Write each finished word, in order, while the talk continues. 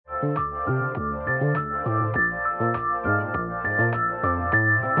Welcome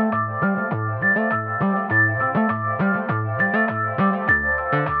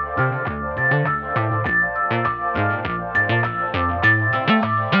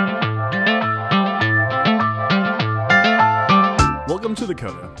to The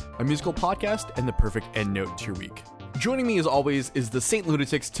Coda, a musical podcast and the perfect end note to your week. Joining me as always is the Saint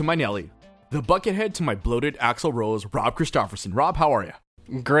Lunatics to my Nelly, the Buckethead to my bloated Axl Rose, Rob Christofferson. Rob, how are you?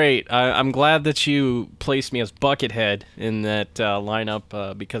 Great. I'm glad that you placed me as Buckethead in that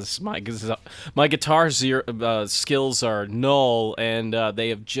lineup because my guitar skills are null, and they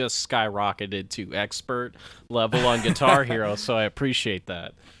have just skyrocketed to expert level on Guitar Hero, so I appreciate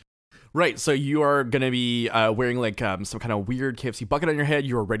that. Right, so you are going to be wearing like some kind of weird KFC bucket on your head.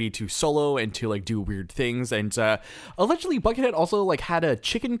 You are ready to solo and to like do weird things. And allegedly Buckethead also like had a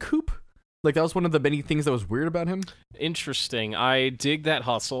chicken coop. Like that was one of the many things that was weird about him. Interesting. I dig that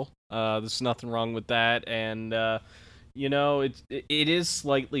hustle. There's nothing wrong with that. And, it is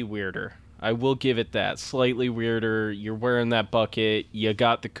slightly weirder. I will give it that. Slightly weirder. You're wearing that bucket. You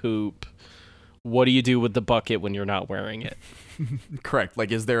got the coop. What do you do with the bucket when you're not wearing it? Correct.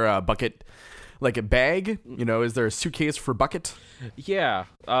 Like, is there a bucket, like a bag? Is there a suitcase for bucket? Yeah.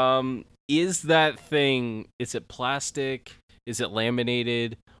 Is that thing, is it plastic? Is it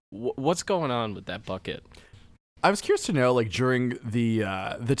laminated? What's going on with that bucket? I was curious to know, like, during the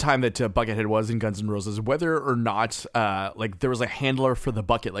time that Buckethead was in Guns N' Roses, whether or not, there was a handler for the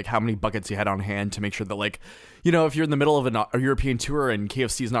bucket, like how many buckets you had on hand to make sure that, like, if you're in the middle of a European tour and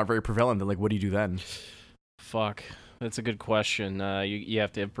KFC is not very prevalent, then, like, what do you do then? Fuck. That's a good question. You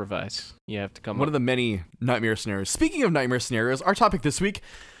have to improvise. You have to come One of the many nightmare scenarios. Speaking of nightmare scenarios, our topic this week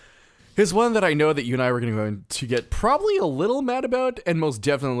is one that I know that you and I were going to get probably a little mad about and most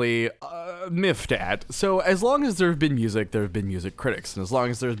definitely miffed at. So as long as there have been music, there have been music critics. And as long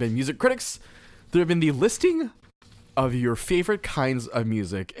as there's been music critics, there have been the listing of your favorite kinds of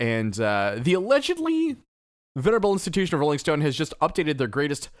music. And the allegedly venerable institution of Rolling Stone has just updated their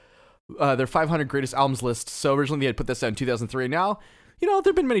 500 greatest albums list. So originally they had put this out in 2003. And now, there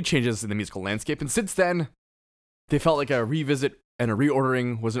have been many changes in the musical landscape. And since then, they felt like a revisit and a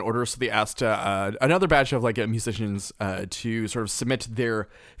reordering was in order. So they asked another batch of musicians to sort of submit their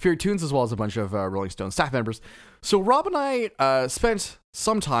favorite tunes, as well as a bunch of Rolling Stone staff members. So Rob and I spent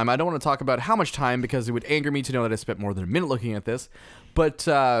some time. I don't want to talk about how much time because it would anger me to know that I spent more than a minute looking at this. But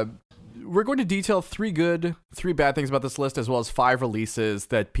we're going to detail 3 good, 3 bad things about this list, as well as 5 releases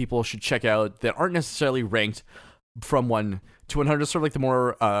that people should check out that aren't necessarily ranked from 1 to 100. Sort of like the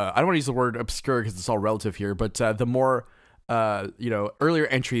more, I don't want to use the word obscure because it's all relative here, but the more, earlier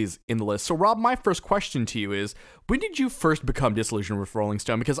entries in the list. So Rob, my first question to you is, when did you first become disillusioned with Rolling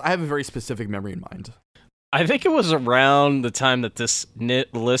Stone? Because I have a very specific memory in mind. I think it was around the time that this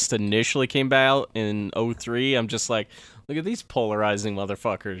list initially came out in 2003. I'm just like, look at these polarizing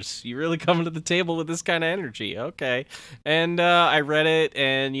motherfuckers. You really coming to the table with this kind of energy. Okay. And I read it,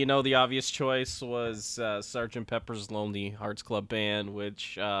 and, the obvious choice was Sgt. Pepper's Lonely Hearts Club Band,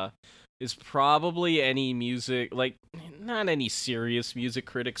 which is probably any music, not any serious music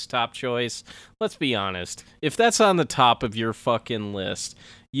critic's top choice. Let's be honest. If that's on the top of your fucking list,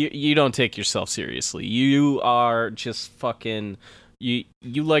 you don't take yourself seriously. You are just fucking... You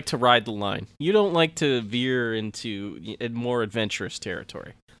like to ride the line. You don't like to veer into more adventurous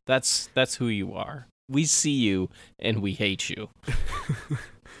territory. That's who you are. We see you, and we hate you.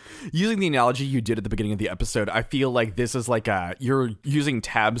 Using the analogy you did at the beginning of the episode, I feel like this is like you're using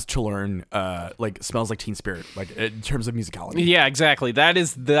tabs to learn Smells Like Teen Spirit, like in terms of musicality. Yeah, exactly.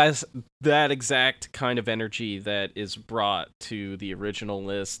 That's that exact kind of energy that is brought to the original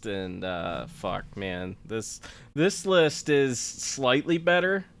list. And fuck, man, this list is slightly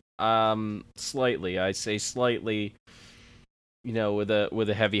better. Slightly, I say slightly. With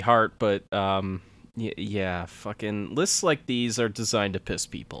a heavy heart, but Yeah, fucking lists like these are designed to piss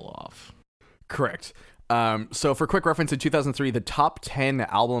people off. Correct. So for quick reference, in 2003, the top 10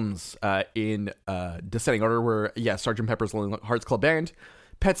 albums in descending order were, Sgt. Pepper's Lonely Hearts Club Band,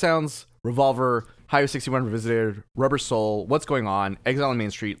 Pet Sounds, Revolver, Highway 61 Revisited, Rubber Soul, What's Going On, Exile on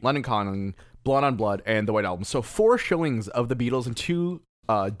Main Street, London Calling, Blonde on Blood, and The White Album. So 4 showings of the Beatles and 2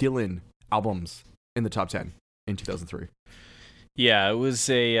 Dylan albums in the top 10 in 2003. Yeah, it was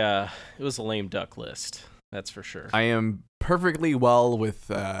a lame duck list. That's for sure. I am perfectly well with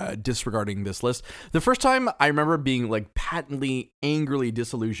disregarding this list. The first time I remember being patently, angrily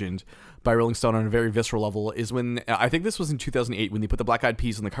disillusioned by Rolling Stone on a very visceral level is when, I think this was in 2008, when they put the Black Eyed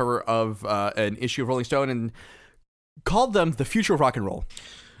Peas on the cover of an issue of Rolling Stone and called them the future of rock and roll.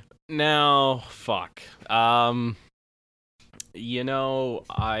 Now, fuck. You know,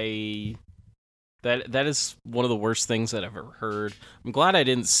 that is one of the worst things that I've ever heard. I'm glad I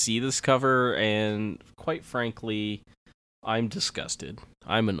didn't see this cover, and quite frankly, I'm disgusted.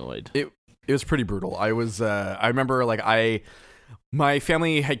 I'm annoyed. It was pretty brutal. I remember my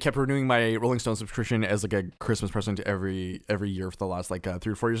family had kept renewing my Rolling Stone subscription as like a Christmas present every year for the last 3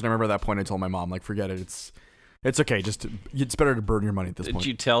 or 4 years. And I remember at that point I told my mom, like, forget it. It's okay. It's better to burn your money at this point. Did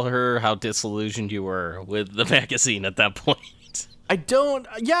you tell her how disillusioned you were with the magazine at that point? I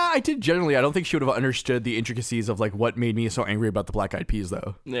did generally. I don't think she would have understood the intricacies of like what made me so angry about the Black Eyed Peas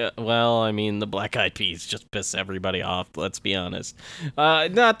though. Yeah, well, I mean, the Black Eyed Peas just piss everybody off, let's be honest.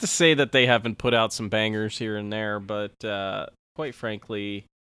 Not to say that they haven't put out some bangers here and there, but quite frankly,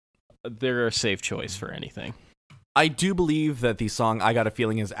 they're a safe choice for anything. I do believe that the song "I Got a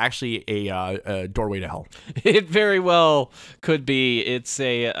Feeling" is actually a doorway to hell. It very well could be. It's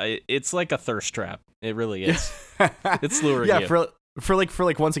like a thirst trap. It really is. It's luring you. For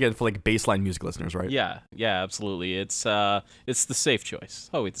once again for baseline music listeners, right? Yeah, absolutely. It's the safe choice.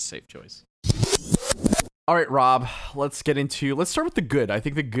 Always the safe choice. All right, Rob, let's start with the good. I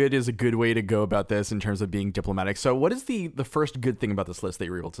think the good is a good way to go about this in terms of being diplomatic. So what is the first good thing about this list that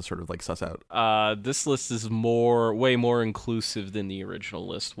you were able to sort of suss out? This list is way more inclusive than the original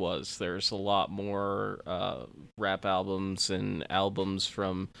list was. There's a lot more rap albums and albums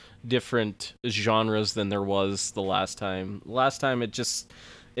from different genres than there was the last time. Last time it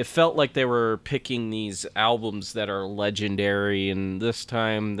felt like they were picking these albums that are legendary, and this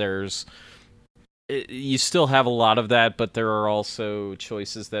time you still have a lot of that, but there are also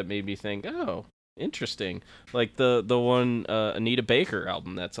choices that made me think, oh, interesting. Like the one Anita Baker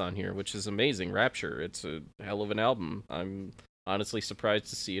album that's on here, which is amazing, Rapture. It's a hell of an album. I'm honestly surprised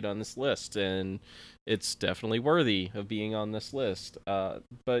to see it on this list, and it's definitely worthy of being on this list.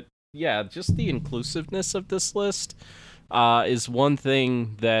 But yeah, just the inclusiveness of this list is one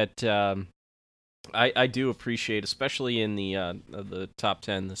thing that I do appreciate, especially in the top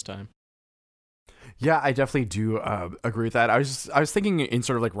 10 this time. Yeah, I definitely do agree with that. I was thinking in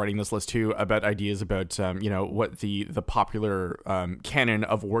sort of writing this list too about ideas about what the popular canon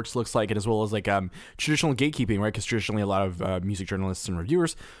of works looks like, and as well as traditional gatekeeping, right? Because traditionally a lot of music journalists and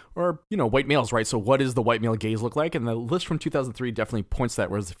reviewers are white males, right? So what does the white male gaze look like? And the list from 2003 definitely points to that.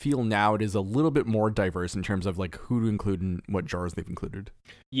 Whereas I feel now it is a little bit more diverse in terms of who to include and what genres they've included.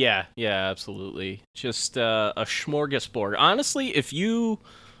 Yeah, absolutely. Just a smorgasbord. Honestly, if you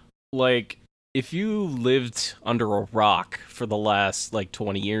lived under a rock for the last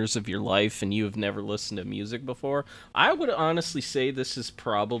 20 years of your life and you have never listened to music before, I would honestly say this is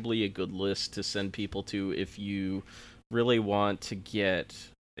probably a good list to send people to if you really want to get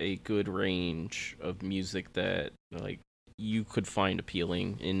a good range of music that you could find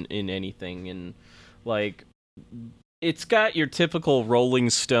appealing in anything. And it's got your typical Rolling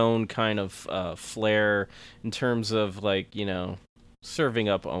Stone kind of flair in terms of serving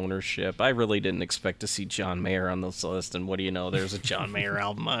up ownership. I really didn't expect to see John Mayer on this list, and what do you know, there's a John Mayer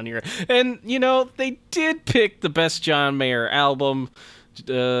album on here. And, they did pick the best John Mayer album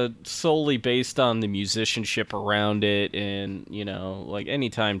solely based on the musicianship around it, and,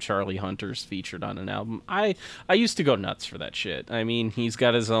 anytime Charlie Hunter's featured on an album, I used to go nuts for that shit. I mean, he's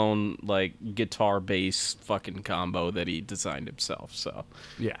got his own, guitar-bass fucking combo that he designed himself, so,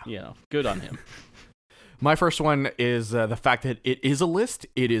 yeah, good on him. My first one is the fact that it is a list.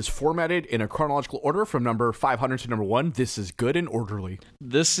 It is formatted in a chronological order from number 500 to number 1. This is good and orderly.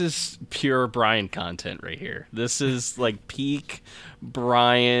 This is pure Brian content right here. This is peak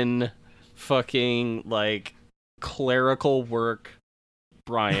Brian fucking clerical work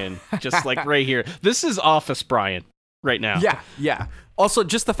Brian. Just right here. This is Office Brian right now. Yeah. Also,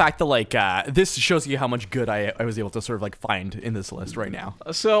 just the fact that this shows you how much good I was able to sort of find in this list right now.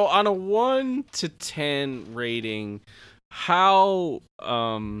 So on a 1 to 10 rating, how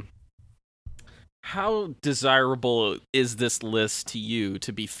desirable is this list to you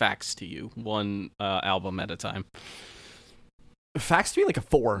to be facts to you, one album at a time? Facts to me a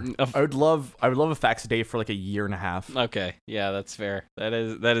 4. I would love a facts a day for a year and a half. Okay, yeah, that's fair. That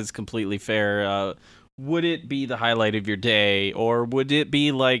is completely fair. Would it be the highlight of your day, or would it be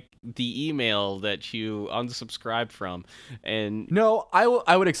the email that you unsubscribed from? And no, I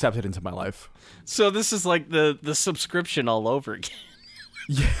would accept it into my life. So this is the subscription all over again.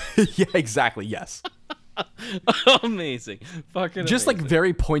 yeah, exactly. Yes. Amazing, fucking just amazing.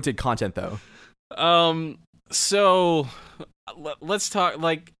 Very pointed content though. So let's talk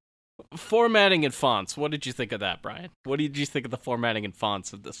formatting and fonts. What did you think of that, Brian? What did you think of the formatting and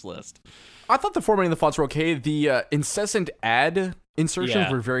fonts of this list? I thought the formatting of the fonts were okay. The incessant ad Insertions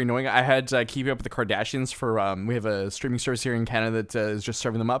Yeah. were very annoying. I had keeping up with the Kardashians for we have a streaming service here in Canada that is just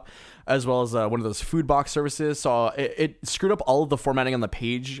serving them up, as well as one of those food box services. So it screwed up all of the formatting on the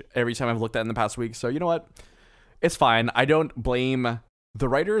page every time I've looked at it in the past week. So you know what? It's fine. I don't blame the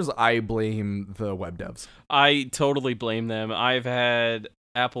writers. I blame the web devs. I totally blame them. I've had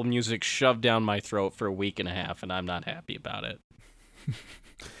Apple Music shoved down my throat for a week and a half, and I'm not happy about it.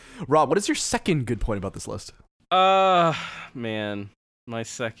 Rob, what is your second good point about this list? Man, my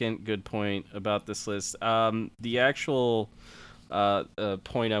second good point about this list. The actual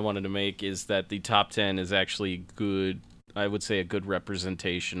point I wanted to make is that the top 10 is actually good. I would say a good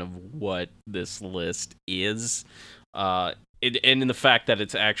representation of what this list is. And in the fact that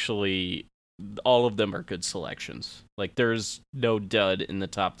it's actually all of them are good selections. Like there's no dud in the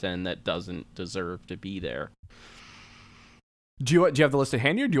top 10 that doesn't deserve to be there. Do you have the list at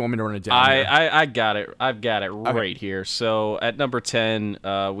hand here, or do you want me to run it down? I got it. I've got it right here. So at number 10,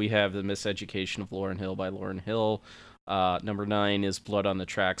 we have The Miseducation of Lauryn Hill by Lauryn Hill. Number 9 is Blood on the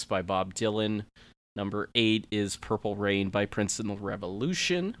Tracks by Bob Dylan. Number 8 is Purple Rain by Prince and the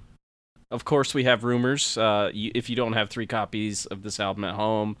Revolution. Of course, we have Rumors. If you don't have 3 copies of this album at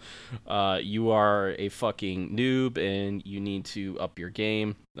home, you are a fucking noob and you need to up your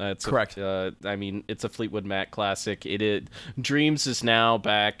game. That's correct. I mean, it's a Fleetwood Mac classic. Dreams is now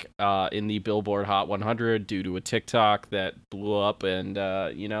back in the Billboard Hot 100 due to a TikTok that blew up, and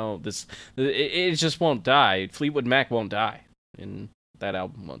it just won't die. Fleetwood Mac won't die, and that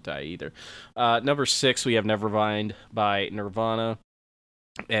album won't die either. Number 6, we have Nevermind by Nirvana.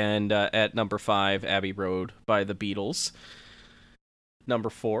 And at number 5, Abbey Road by the Beatles. Number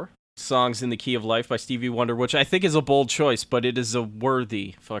 4, Songs in the Key of Life by Stevie Wonder, which I think is a bold choice, but it is a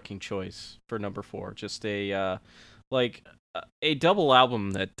worthy fucking choice for number 4. Just a double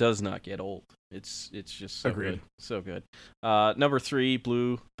album that does not get old. It's just so Agreed. good. So good. Number 3,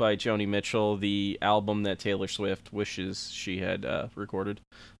 Blue by Joni Mitchell, the album that Taylor Swift wishes she had recorded.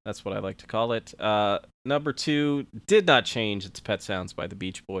 That's what I like to call it. Number 2 did not change. It's Pet Sounds by the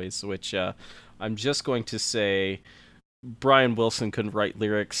Beach Boys, which I'm just going to say Brian Wilson couldn't write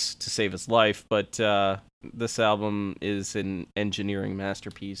lyrics to save his life, but this album is an engineering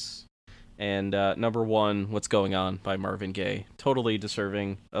masterpiece. And number 1, What's Going On by Marvin Gaye. Totally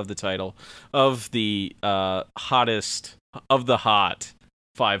deserving of the title of the hottest of the hot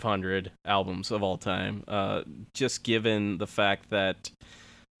 500 albums of all time. Just given the fact that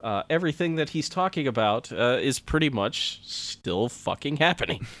everything that he's talking about is pretty much still fucking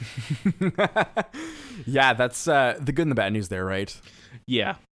happening. Yeah, that's the good and the bad news there, right?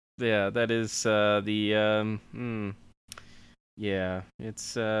 Yeah, that is yeah,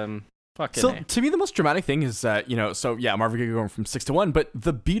 it's fucking. So to me, the most dramatic thing is that Marvin Gaye going from 6 to 1, but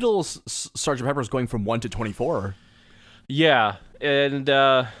the Beatles' Sgt. Pepper is going from 1 to 24. Yeah, and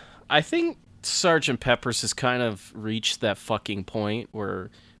I think Sgt. Pepper's has kind of reached that fucking point where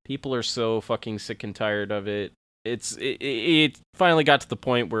people are so fucking sick and tired of it. It finally got to the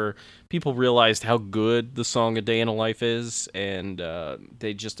point where people realized how good the song A Day in a Life is, and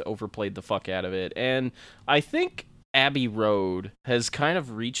they just overplayed the fuck out of it. And I think Abbey Road has kind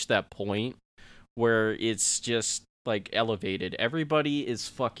of reached that point where it's just like elevated. Everybody is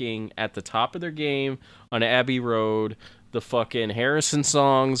fucking at the top of their game on Abbey Road. The fucking Harrison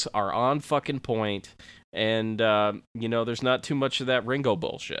songs are on fucking point. And, there's not too much of that Ringo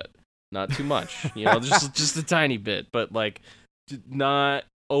bullshit. Not too much. Just a tiny bit. But, like, not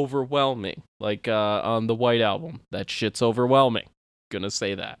overwhelming. Like, on the White Album. That shit's overwhelming. Gonna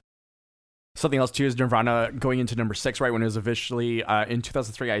say that. Something else, too, is Nirvana going into number 6, right? When it was officially in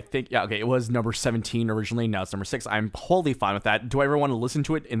 2003, I think. Yeah, okay, it was number 17 originally. Now it's number 6. I'm wholly fine with that. Do I ever want to listen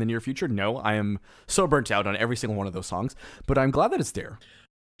to it in the near future? No. I am so burnt out on every single one of those songs. But I'm glad that it's there.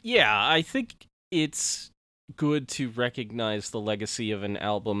 Yeah, I think it's good to recognize the legacy of an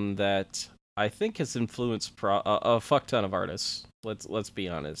album that I think has influenced a fuck ton of artists. Let's be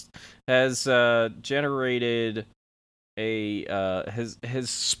honest. Has generated has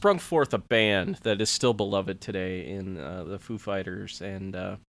sprung forth a band that is still beloved today in the Foo Fighters,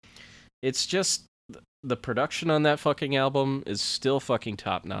 and it's just the production on that fucking album is still fucking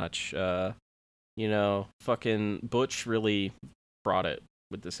top notch. Fucking Butch really brought it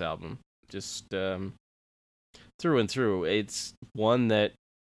with this album, just through and through. It's one that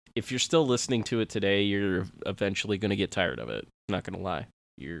if you're still listening to it today, you're eventually going to get tired of it. I'm not going to lie.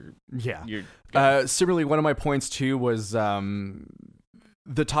 Similarly, one of my points too was the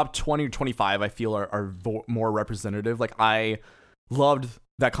top 20 or 25 I feel are more representative. Like, I loved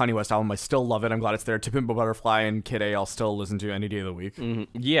that Kanye West album. I still love it. I'm glad it's there. To Pimp a Butterfly and Kid A, I'll still listen to any day of the week. Mm-hmm.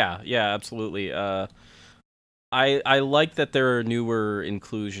 Yeah, absolutely. I like that there are newer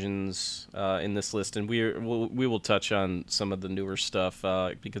inclusions in this list, and we will touch on some of the newer stuff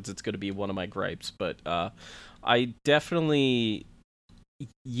because it's going to be one of my gripes. But I definitely,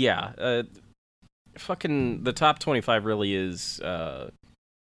 yeah, fucking the top 25 really is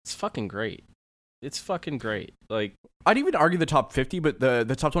it's fucking great. It's fucking great. Like, I'd even argue the top 50, but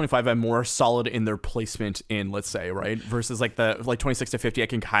the top 25 I'm more solid in their placement in, let's say, right? Versus like the 26 to 50, I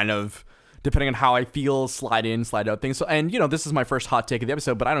can kind of, depending on how I feel, slide in, slide out things. So, and this is my first hot take of the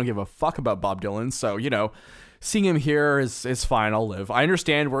episode, but I don't give a fuck about Bob Dylan. So, seeing him here is fine. I'll live. I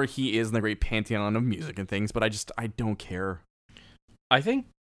understand where he is in the great pantheon of music and things, but I don't care. I think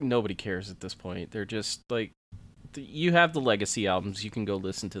nobody cares at this point. They're just like, you have the legacy albums. You can go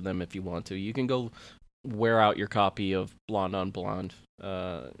listen to them if you want to. You can go wear out your copy of Blonde on Blonde,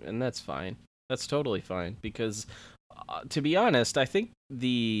 and that's fine. That's totally fine because, to be honest, I think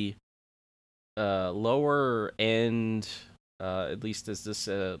the lower end, at least as this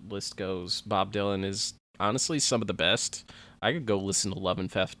list goes, Bob Dylan is honestly some of the best. I could go listen to Love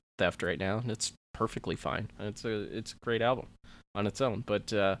and Theft right now, and it's perfectly fine. It's a great album on its own,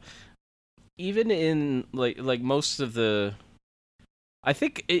 but even in like most of the, I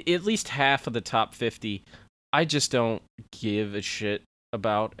think at least half of the top 50, I just don't give a shit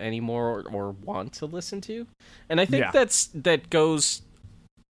about anymore or want to listen to, and I think that goes.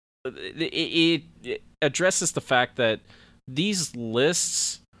 It addresses the fact that these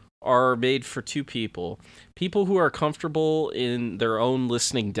lists are made for two people who are comfortable in their own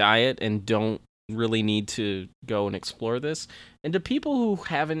listening diet and don't really need to go and explore this, and to people who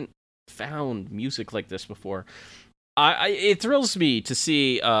haven't found music like this before. It thrills me to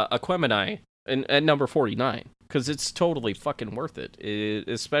see Aquemini at number 49 because it's totally fucking worth it.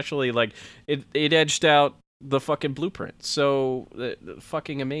 Especially like it edged out the fucking Blueprint, so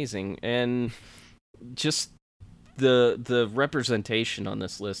fucking amazing, and just the representation on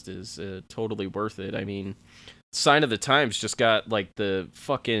this list is totally worth it. I mean, Sign of the Times just got like the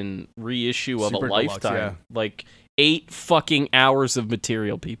fucking reissue of Super a deluxe, lifetime, yeah. like 8 fucking hours of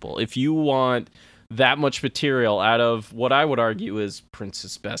material, people. If you want that much material out of what I would argue is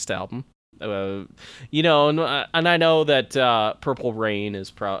Prince's best album, and I know that Purple Rain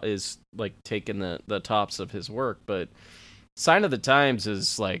is like taking the tops of his work, but Sign of the Times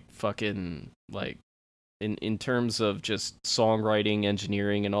is like fucking like in terms of just songwriting,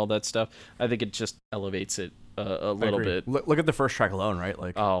 engineering, and all that stuff. I think it just elevates it a little bit. Look at the first track alone, right?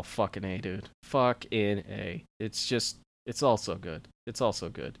 Like, oh, fucking A, dude. Fucking A. It's all so good. It's all so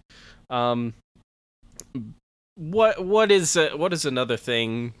good. What is another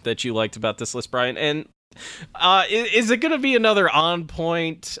thing that you liked about this list, Brian? And is it gonna be another on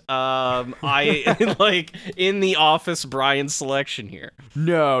point I like in the office Brian selection here?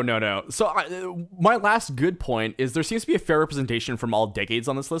 No. So my last good point is there seems to be a fair representation from all decades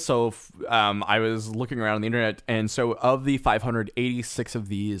on this list. So I was looking around on the internet, and so of the 586 of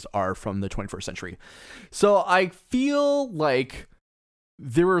these are from the 21st century. So I feel like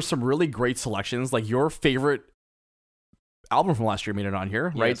there were some really great selections. Like your favorite album from last year made it on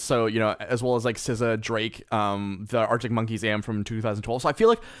here, right? Yes. So, as well as like SZA, Drake, the Arctic Monkeys AM from 2012. So I feel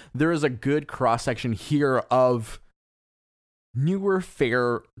like there is a good cross-section here of newer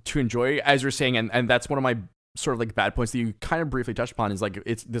fare to enjoy, as you're saying, and that's one of my sort of like bad points that you kind of briefly touched upon is like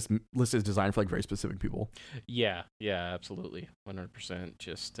this list is designed for like very specific people. Yeah, absolutely. 100%.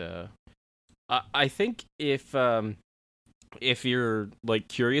 Just I think if you're like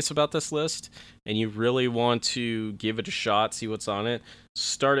curious about this list and you really want to give it a shot, see what's on it,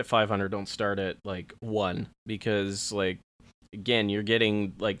 start at 500. Don't start at like 1, because like, again, you're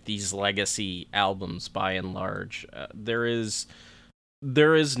getting like these legacy albums by and large. There is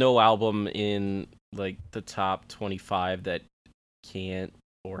no album in like the top 25 that can't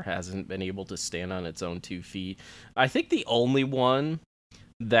or hasn't been able to stand on its own 2 feet. I think the only one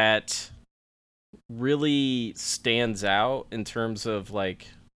that really stands out in terms of like,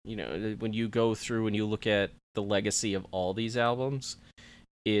 when you go through and you look at the legacy of all these albums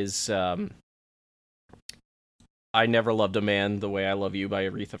is I Never Loved a Man the Way I Love You by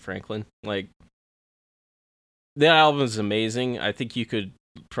Aretha Franklin. Like, that album is amazing. I think you could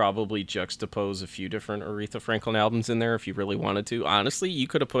probably juxtapose a few different Aretha Franklin albums in there if you really wanted to. Honestly, you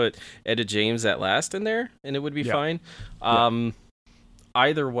could have put Etta James at last in there and it would be fine.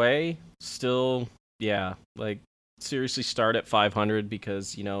 Either way, still, like, seriously start at 500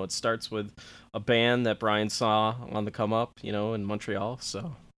 because, it starts with a band that Brian saw on the come up, in Montreal.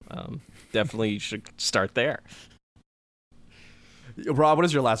 So definitely you should start there. Rob, what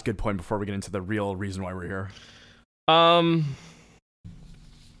is your last good point before we get into the real reason why we're here?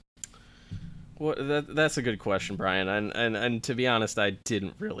 That's a good question, Brian. And to be honest, I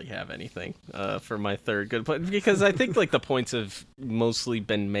didn't really have anything for my third good point because I think like the points have mostly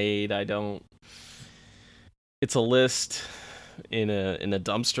been made. It's a list in a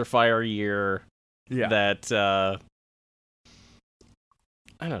dumpster fire year that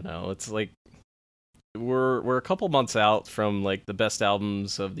I don't know. It's like we're a couple months out from like the best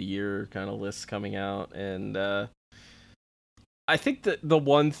albums of the year kind of lists coming out, and I think that the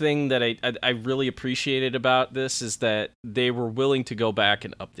one thing that I really appreciated about this is that they were willing to go back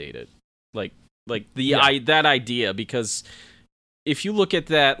and update it, that idea. Because if you look at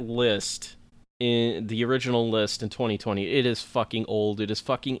that list, in the original list in 2020, it is fucking old. It is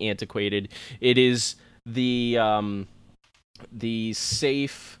fucking antiquated. It is the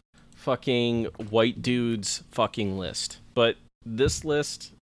safe fucking white dudes fucking list. But this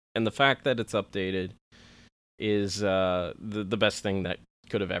list and the fact that it's updated is the best thing that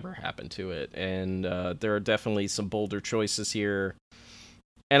could have ever happened to it. And there are definitely some bolder choices here.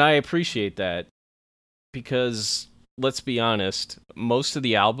 And I appreciate that because, let's be honest, most of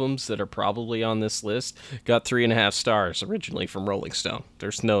the albums that are probably on this list got 3.5 stars originally from Rolling Stone.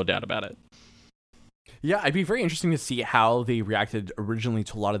 There's no doubt about it. Yeah, it'd be very interesting to see how they reacted originally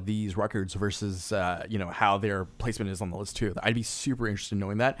to a lot of these records versus, how their placement is on the list too. I'd be super interested in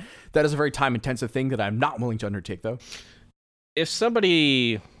knowing that. That is a very time-intensive thing that I'm not willing to undertake, though. If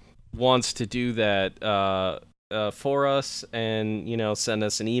somebody wants to do that for us and, send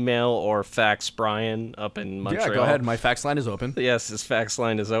us an email or fax Brian up in Montreal. Yeah, go ahead. My fax line is open. Yes, his fax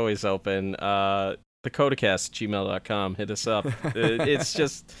line is always open. thecodacast@gmail.com. Hit us up. It's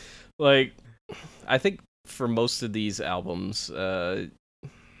just, like... I think for most of these albums, you're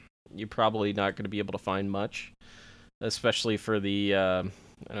probably not going to be able to find much, especially for the,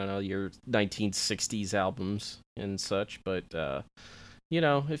 your 1960s albums and such. But,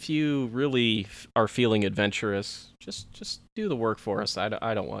 if you really are feeling adventurous, just do the work for us. I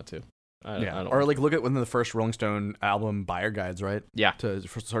don't want to. I don't look at one of the first Rolling Stone album buyer guides, right? Yeah. To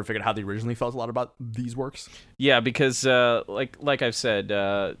sort of figure out how they originally felt a lot about these works. Yeah, because, like I've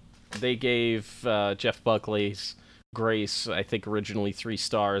said, they gave Jeff Buckley's Grace, I think, originally 3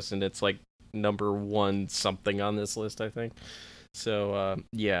 stars, and it's like number 1 something on this list, I think. So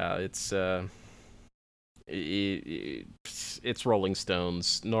it's Rolling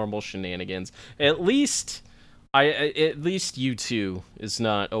Stones, normal shenanigans. At least U2 is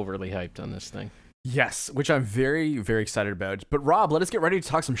not overly hyped on this thing. Yes, which I'm very, very excited about. But Rob, let us get ready to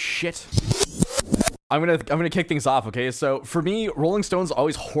talk some shit. I'm gonna kick things off, okay? So for me, Rolling Stone's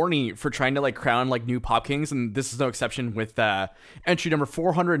always horny for trying to crown new pop kings, and this is no exception with entry number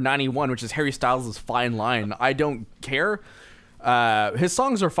 491, which is Harry Styles' Fine Line. I don't care. His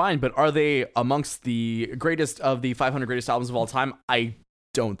songs are fine, but are they amongst the greatest of the 500 greatest albums of all time? I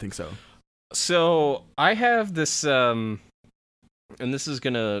don't think so. So I have this, and this is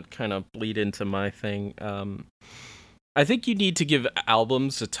gonna kind of bleed into my thing. I think you need to give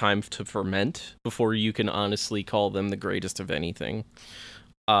albums a time to ferment before you can honestly call them the greatest of anything.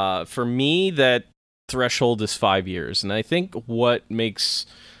 For me, that threshold is 5 years. And I think what makes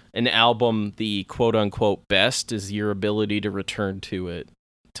an album the quote-unquote best is your ability to return to it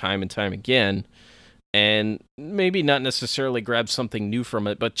time and time again. And maybe not necessarily grab something new from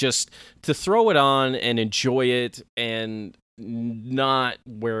it, but just to throw it on and enjoy it and not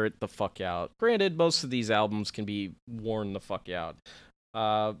wear it the fuck out. Granted, most of these albums can be worn the fuck out.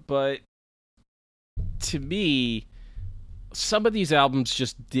 But to me, some of these albums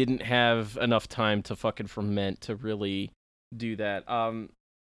just didn't have enough time to fucking ferment to really do that.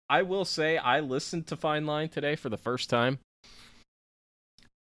 I will say I listened to Fine Line today for the first time.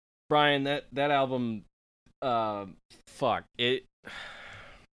 Brian, that album, fuck it.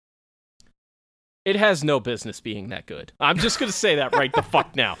 It has no business being that good. I'm just gonna say that right the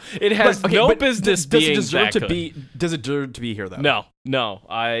fuck now. It has business being that good. Does it deserve to be here though? No.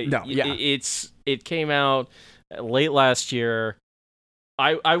 It came out late last year.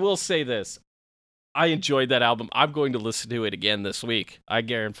 I will say this. I enjoyed that album. I'm going to listen to it again this week. I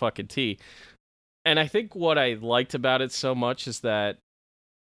guarantee. And I think what I liked about it so much is that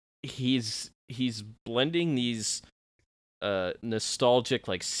he's blending these nostalgic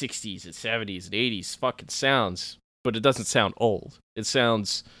 60s and 70s and 80s fucking sounds, but it doesn't sound old. It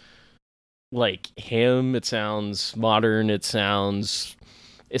sounds like him. It sounds modern. It sounds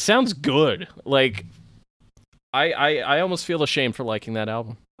good. I almost feel ashamed for liking that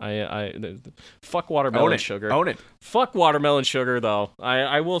album. Fuck Watermelon Sugar. Own it. Fuck Watermelon Sugar though.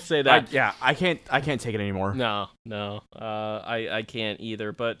 I will say that. I can't take it anymore. No. I can't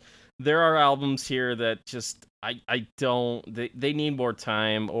either. But there are albums here that just I don't they need more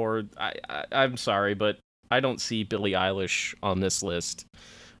time, or I'm sorry, but I don't see Billie Eilish on this list.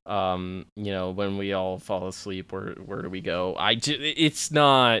 When we all fall asleep, where do we go? It's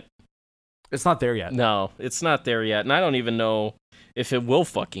not there yet. No, it's not there yet, and I don't even know if it will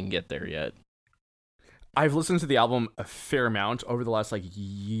fucking get there yet. I've listened to the album a fair amount over the last like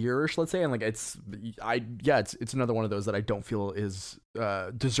yearish, let's say, and like it's another one of those that I don't feel is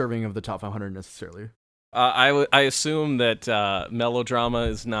deserving of the top 500 necessarily. I assume that Melodrama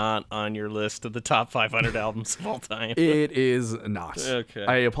is not on your list of the top 500 albums of all time. It is not. Okay.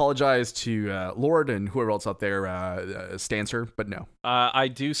 I apologize to Lord and whoever else out there stands her, but no. I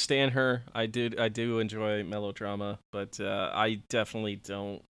do stan her. I do enjoy Melodrama, but I definitely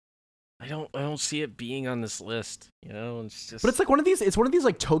don't. I don't see it being on this list. It's just. But it's like one of these. It's one of these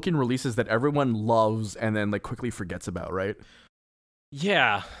like token releases that everyone loves and then like quickly forgets about, right?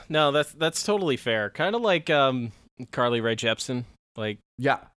 Yeah, no, that's totally fair. Kind of like Carly Rae Jepsen, like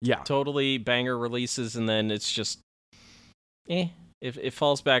yeah, totally banger releases, and then it's just, it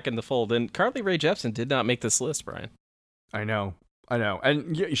falls back in the fold. And Carly Rae Jepsen did not make this list, Brian. I know,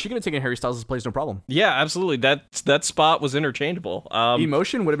 and she could have taken Harry Styles' place, no problem. Yeah, absolutely. That spot was interchangeable.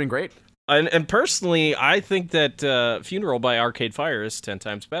 Emotion would have been great. And personally, I think that Funeral by Arcade Fire is 10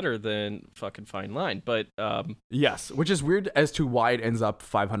 times better than fucking Fine Line. But yes, which is weird as to why it ends up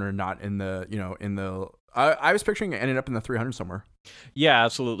 500, not in the I was picturing it ended up in the 300 somewhere. Yeah,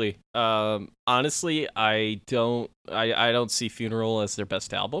 absolutely. Honestly, I don't see Funeral as their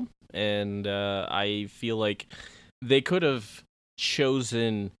best album, and I feel like they could have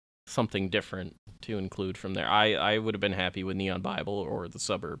chosen something different to include from there. I would have been happy with Neon Bible or The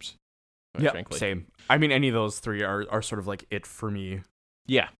Suburbs. Yeah, frankly. Same. I mean, any of those three are sort of like it for me.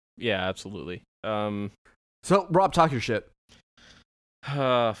 Yeah, absolutely. So, Rob, talk your shit.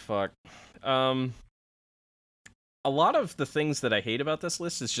 Fuck. A lot of the things that I hate about this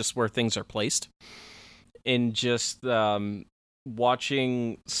list is just where things are placed, and just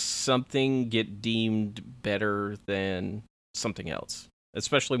watching something get deemed better than something else,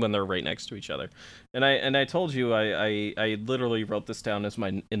 especially when they're right next to each other. And I told you I literally wrote this down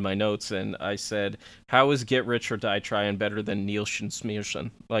in my notes, and I said, how is Get Rich or Die Trying better than Nielsen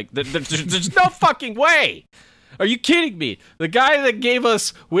Smearson? Like there's no fucking way. Are you kidding me? The guy that gave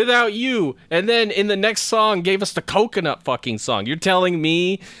us Without You, and then in the next song gave us the Coconut fucking song. You're telling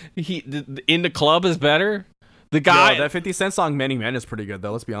me In the Club is better? The guy, that 50 Cent song "Many Men" is pretty good,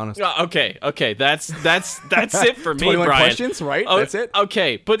 though. Let's be honest. Okay, that's it for me, 21 Brian. questions, right? That's it.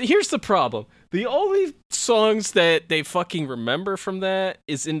 Okay, but here's the problem: the only songs that they fucking remember from that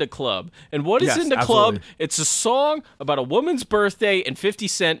is "In the Club." And what is "In the Club"? It's a song about a woman's birthday and 50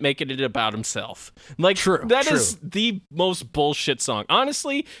 Cent making it about himself. Like, that is the most bullshit song.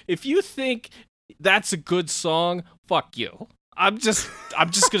 Honestly, if you think that's a good song, fuck you. I'm just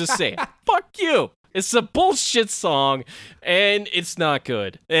gonna say it. Fuck you. It's a bullshit song, and it's not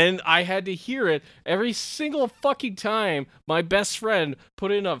good. And I had to hear it every single fucking time my best friend put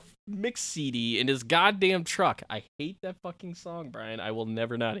in a mix CD in his goddamn truck. I hate that fucking song, Brian. I will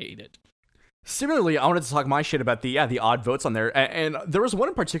never not hate it. Similarly, I wanted to talk my shit about the odd votes on there, and there was one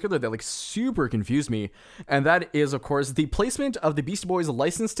in particular that like super confused me, and that is, of course, the placement of the Beastie Boys'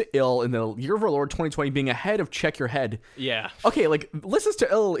 "License to Ill" in the year of our Lord 2020 being ahead of "Check Your Head." Yeah. Okay, like "License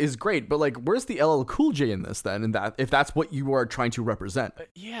to Ill" is great, but like, where's the LL Cool J in this then? And that if that's what you are trying to represent?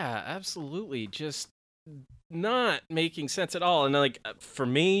 Yeah, absolutely, just not making sense at all. And like for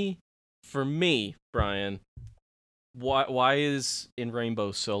me, Brian. Why is In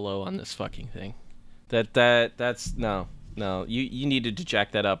Rainbow solo on this fucking thing? That's no. You needed to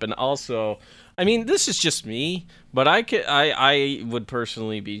jack that up. And also, I mean, this is just me, but I would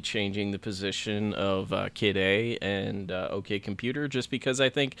personally be changing the position of Kid A and OK Computer, just because I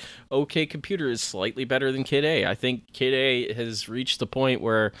think OK Computer is slightly better than Kid A. I think Kid A has reached the point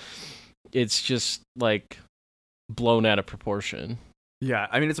where it's just like blown out of proportion. Yeah,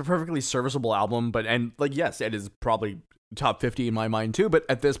 I mean, it's a perfectly serviceable album, and yes, it is probably top 50 in my mind too, but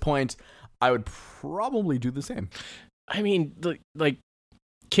at this point, I would probably do the same. I mean, like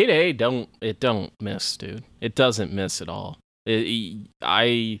Kid A don't miss, dude. It doesn't miss at all. It's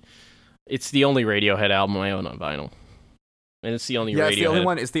the only Radiohead album I own on vinyl. And it's the only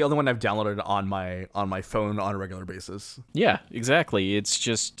Radiohead. It's the only one I've downloaded on my phone on a regular basis. Yeah, exactly. It's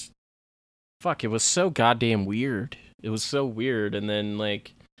just fuck, it was so goddamn weird. It was so weird, and then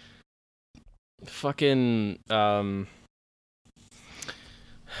like fucking man,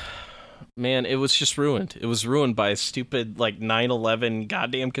 it was just ruined. It was ruined by stupid like 9/11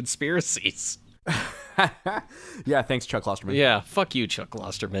 goddamn conspiracies. Yeah, thanks, Chuck Klosterman. Yeah, fuck you, Chuck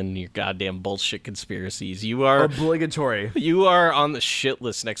Klosterman, and your goddamn bullshit conspiracies. You are Obligatory. You are on the shit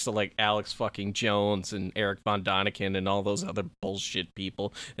list next to like Alex fucking Jones and Eric Von Doniken and all those other bullshit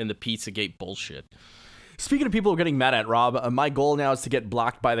people and the Pizzagate bullshit. Speaking of people getting mad at Rob, my goal now is to get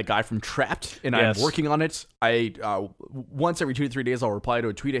blocked by the guy from Trapped, and Yes. I'm working on it. I once every 2 to 3 days, I'll reply to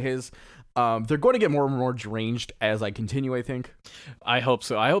a tweet of his. They're going to get more and more deranged as I continue, I think. I hope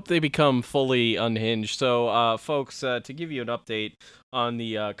so. I hope they become fully unhinged. So, folks, to give you an update on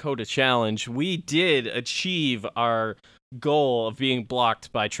the Coda Challenge, we did achieve our goal of being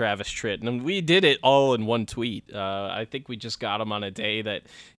blocked by Travis Tritt, and we did it all in one tweet. I think we just got him on a day that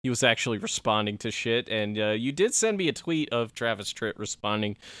he was actually responding to shit, and you did send me a tweet of Travis Tritt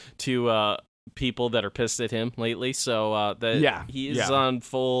responding to people that are pissed at him lately, so he is on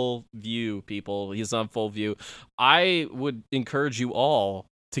full view, people. He's on full view. I would encourage you all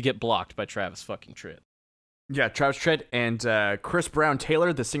to get blocked by Travis fucking Tritt. Yeah, Travis Tritt and Chris Brown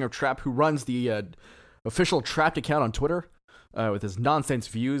Taylor, the singer of Trap, who runs the official Trapped account on Twitter with his nonsense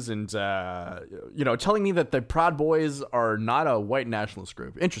views and, telling me that the Proud Boys are not a white nationalist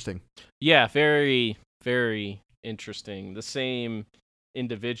group. Interesting. Yeah, very, very interesting. The same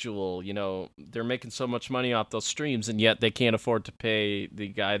individual, they're making so much money off those streams, and yet they can't afford to pay the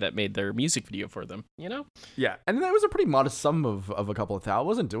guy that made their music video for them, Yeah, and that was a pretty modest sum of a couple of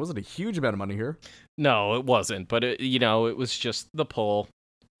thousands. It wasn't a huge amount of money here. No, it wasn't, but it was just the poll,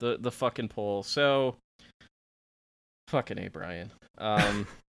 the fucking poll. So fucking A, Brian.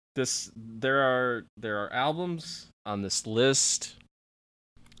 There are albums on this list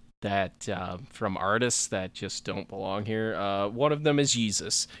that from artists that just don't belong here. One of them is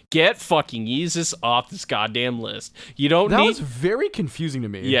Yeezus. Get fucking Yeezus off this goddamn list. You don't That need. was very confusing to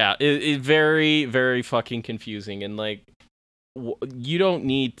me. Yeah, it very, very fucking confusing, and like, you don't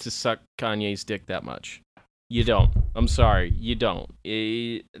need to suck Kanye's dick that much. You don't. I'm sorry, you don't.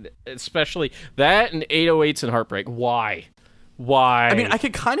 Especially that and 808s and Heartbreak. Why? I mean, I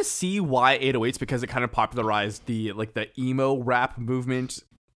could kind of see why 808s, because it kind of popularized the emo rap movement.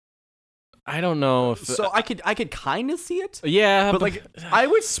 I don't know if so I could kind of see it. Yeah, but like I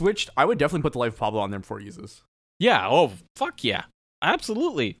would definitely put the Life of Pablo on there before Yeezus. Yeah. Oh, fuck yeah.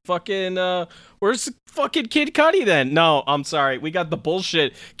 Absolutely. Fucking where's fucking Kid Cudi then? No, I'm sorry. We got the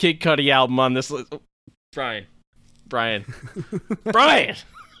bullshit Kid Cudi album on this list. Brian. Why?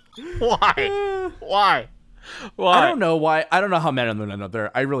 Why? I don't know why. I don't know how mad I'm up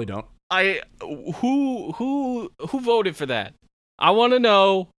there. I really don't. Who voted for that? I want to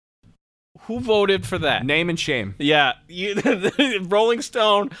know who voted for that. Name and shame. Yeah, Rolling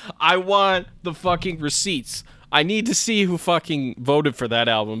Stone. I want the fucking receipts. I need to see who fucking voted for that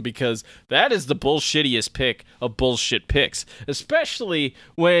album, because that is the bullshittiest pick of bullshit picks, especially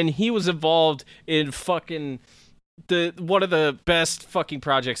when he was involved in fucking one of the best fucking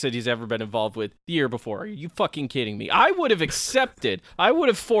projects that he's ever been involved with the year before. Are you fucking kidding me? I would have accepted. I would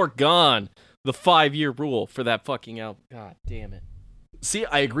have foregone the 5-year rule for that fucking album. God damn it. See,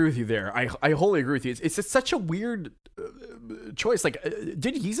 I agree with you there. I wholly agree with you. It's just such a weird choice. Like,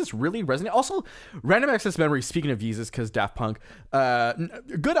 did Yeezus really resonate? Also, Random Access Memory, speaking of Yeezus, because Daft Punk,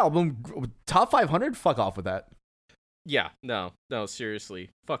 good album, top 500, fuck off with that. Yeah, no, seriously.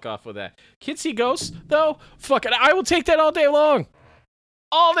 Fuck off with that. Kids See Ghosts, though, fuck it. I will take that all day long.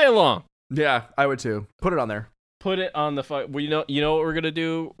 All day long. Yeah, I would too. Put it on there. Put it on the well, you know what we're gonna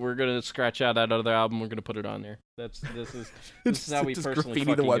do? We're gonna scratch out that other album. We're gonna put it on there. This is how we just personally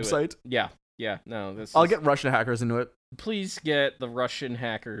graffiti the fucking website. Do it. Yeah. No, I'll get Russian hackers into it. Please get the Russian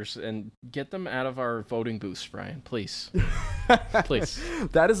hackers and get them out of our voting booths, Brian. Please, please.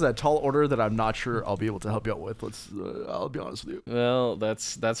 That is a tall order that I'm not sure I'll be able to help you out with. I'll be honest with you. Well,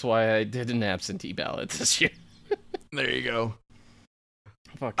 that's why I did an absentee ballot this year. There you go.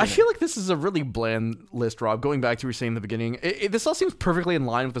 Fucking I feel like this is a really bland list, Rob. Going back to what you were saying in the beginning, this all seems perfectly in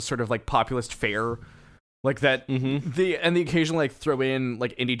line with the sort of like populist fare, like that. Mm-hmm. The occasional like throw in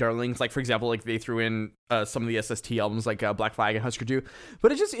like indie darlings, like for example, like they threw in some of the SST albums like Black Flag and Husker Du,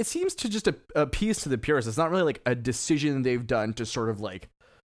 but it seems to just appease to the purists. It's not really like a decision they've done to sort of like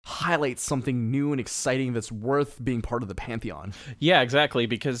highlight something new and exciting that's worth being part of the pantheon. Yeah, exactly.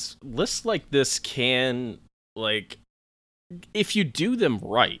 Because lists like this can, like, if you do them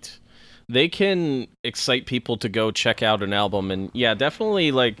right, they can excite people to go check out an album. And yeah,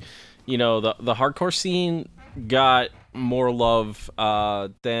 definitely, like, the hardcore scene got more love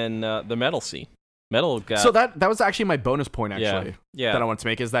than the metal scene. Metal got... So that was actually my bonus point, actually, yeah. that I wanted to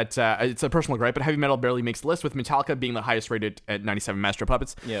make, is that it's a personal gripe, but heavy metal barely makes the list, with Metallica being the highest rated at 97 Master of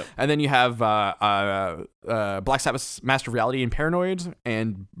Puppets. Yeah. And then you have Black Sabbath's Master of Reality and Paranoid,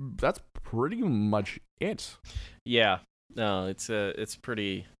 and that's pretty much it. Yeah, no, it's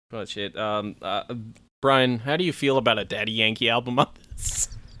pretty much it. Brian, how do you feel about a Daddy Yankee album on this?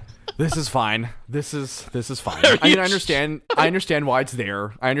 This is fine. This is fine. I mean, I understand why it's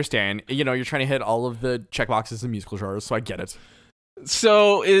there. I understand. You're trying to hit all of the checkboxes in musical genres, so I get it.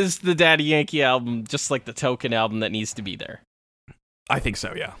 So is the Daddy Yankee album just like the token album that needs to be there? I think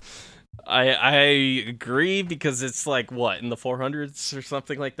so, yeah. I agree, because it's like, what, in the 400s or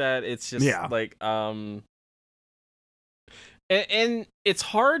something like that? It's just like and it's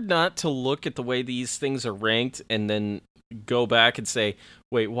hard not to look at the way these things are ranked and then go back and say,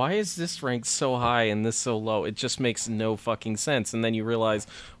 wait, why is this ranked so high and this so low? It just makes no fucking sense. And then you realize,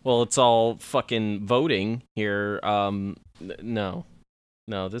 well, it's all fucking voting here. No,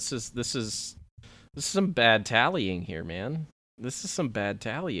 this is some bad tallying here, man. This is some bad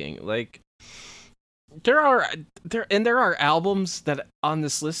tallying. Like, there are albums that on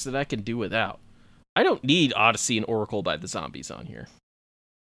this list that I can do without. I don't need Odyssey and Oracle by the Zombies on here.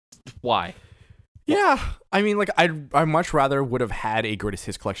 Why? Yeah, I mean, like, I much rather would have had a greatest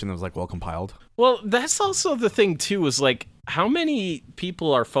hits collection that was like well compiled. Well, that's also the thing too. Is like, how many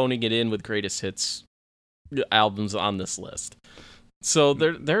people are phoning it in with greatest hits albums on this list? So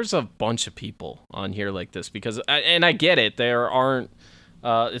there's a bunch of people on here like this, because I get it. There aren't.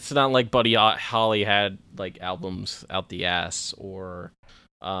 It's not like Buddy Holly had like albums out the ass, or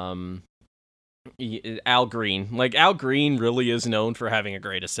Al Green. Like, Al Green really is known for having a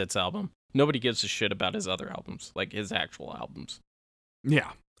greatest hits album. Nobody gives a shit about his other albums, like his actual albums. Yeah.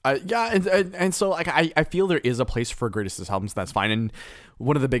 And so, like, I feel there is a place for greatest hits albums. That's fine. And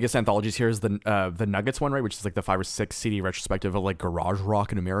one of the biggest anthologies here is the Nuggets one, right? Which is like the 5 or 6 CD retrospective of like garage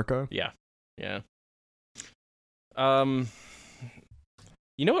rock in America. Yeah.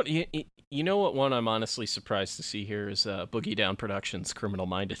 You know what? You know what one I'm honestly surprised to see here is Boogie Down Productions' Criminal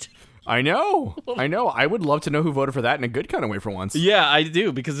Minded. I know. I would love to know who voted for that in a good kind of way for once. Yeah, I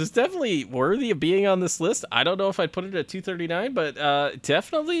do, because it's definitely worthy of being on this list. I don't know if I'd put it at 239, but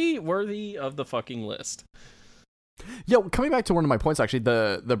definitely worthy of the fucking list. Yeah, coming back to one of my points, actually,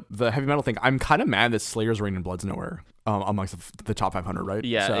 the heavy metal thing, I'm kind of mad that Slayer's Reign in Blood's nowhere amongst the top 500, right?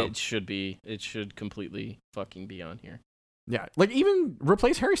 Yeah, so it should be. It should completely fucking be on here. Yeah, like, even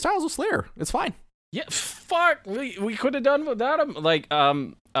replace Harry Styles with Slayer. It's fine. Yeah, fuck. We could have done without him. Like,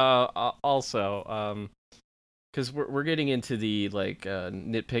 also, because we're getting into the like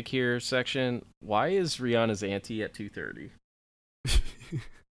nitpick here section. Why is Rihanna's Auntie at 230?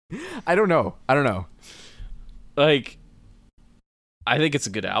 I don't know. Like, I think it's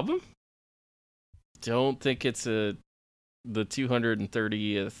a good album. Don't think it's the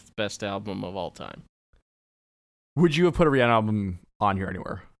 230th best album of all time. Would you have put a Rihanna album on here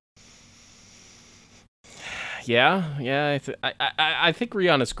anywhere? Yeah. I think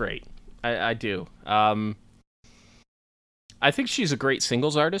Rihanna's great. I do. I think she's a great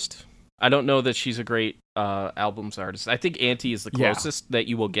singles artist. I don't know that she's a great albums artist. I think Auntie is the closest that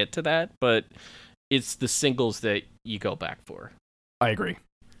you will get to that, but it's the singles that you go back for. I agree.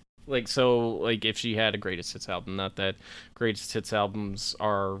 Like, so, like, if she had a greatest hits album, not that greatest hits albums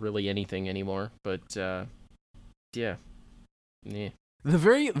are really anything anymore, but yeah. The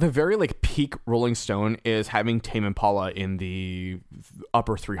very like peak Rolling Stone is having Tame Impala in the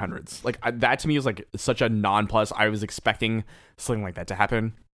upper 300s. Like, that to me is like such a non-plus. I was expecting something like that to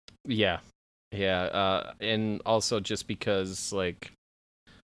happen. Yeah. And also just because, like,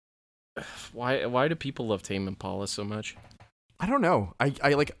 why do people love Tame Impala so much? I don't know.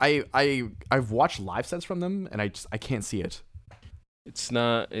 I've watched live sets from them, and I can't see it. It's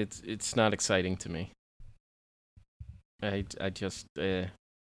not exciting to me. I just there's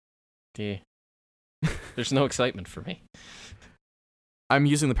no excitement for me. I'm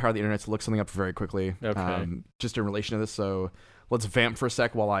using the power of the internet to look something up very quickly. Okay. Just in relation to this, so let's vamp for a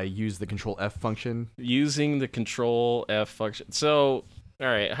sec while I use the Control F function. Using the Control F function. So, all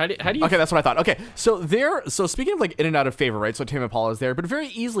right, how do you? Okay, that's what I thought. Okay, so speaking of like in and out of favor, right? So Tame Impala is there, but very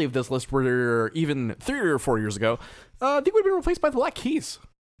easily, if this list were even 3 or 4 years ago, they would have been replaced by the Black Keys.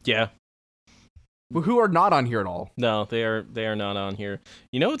 Yeah. Who are not on here at all. No, they are not on here.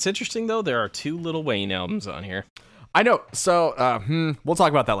 You know what's interesting though? There are 2 Lil Wayne albums on here. I know. So, we'll talk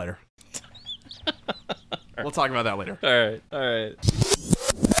about that later. We'll talk about that later. All right.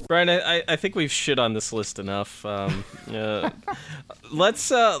 Brian, I think we've shit on this list enough. Let's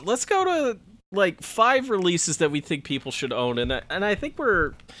go to like 5 releases that we think people should own, and I think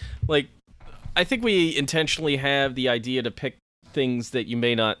we intentionally have the idea to pick things that you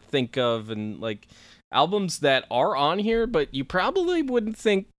may not think of, and like albums that are on here but you probably wouldn't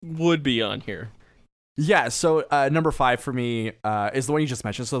think would be on here. Yeah, so number 5 for me is the one you just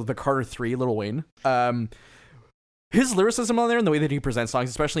mentioned. So the Carter 3, Lil Wayne. His lyricism on there and the way that he presents songs,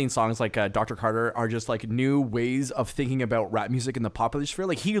 especially in songs like Dr. Carter, are just like new ways of thinking about rap music in the popular sphere.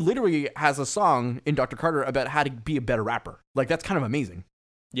 Like he literally has a song in Dr. Carter about how to be a better rapper. Like that's kind of amazing.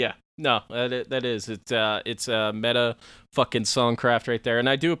 Yeah, no, that is it's a meta fucking songcraft right there, and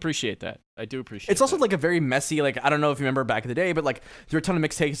I do appreciate that. It's also like a very messy, like I don't know if you remember back in the day, but like there were a ton of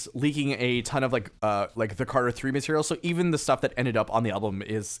mixtapes leaking a ton of like the Carter 3 material. So even the stuff that ended up on the album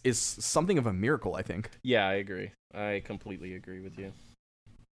is something of a miracle, I think. Yeah, I agree. I completely agree with you.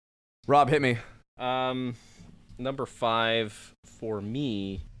 Rob, hit me. Number 5 for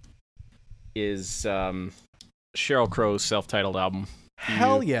me is Sheryl Crow's self-titled album.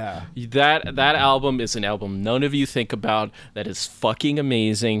 Hell yeah. That album is an album none of you think about that is fucking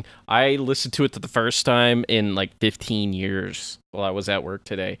amazing. I listened to it for the first time in like 15 years while I was at work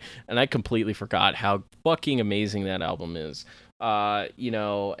today, and I completely forgot how fucking amazing that album is.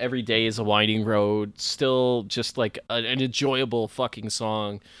 Every day is a winding road, still just like an enjoyable fucking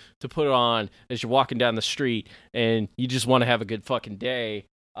song to put on as you're walking down the street and you just want to have a good fucking day.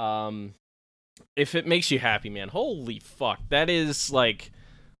 If it makes you happy, man, holy fuck. That is like,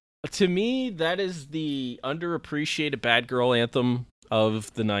 to me, that is the underappreciated bad girl anthem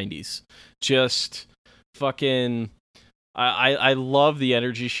of the 90s. Just fucking, I love the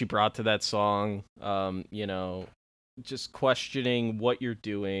energy she brought to that song. Just questioning what you're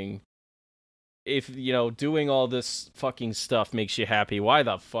doing. If, doing all this fucking stuff makes you happy, why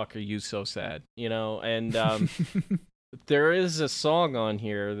the fuck are you so sad? And there is a song on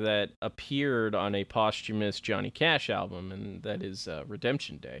here that appeared on a posthumous Johnny Cash album, and that is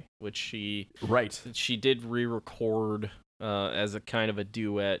Redemption Day, which she did re-record as a kind of a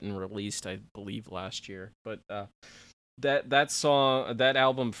duet and released, I believe, last year. But that song, that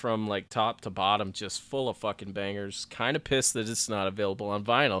album from like top to bottom, just full of fucking bangers. Kind of pissed that it's not available on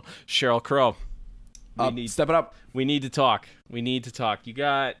vinyl. Sheryl Crow, step it up. We need to talk. You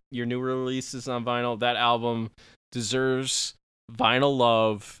got your new releases on vinyl. That album deserves vinyl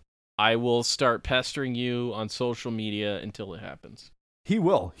love. I will start pestering you on social media until it happens. He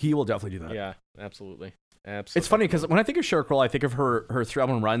will definitely do that. Yeah, absolutely. It's funny because when I think of Sheryl Crow, I think of her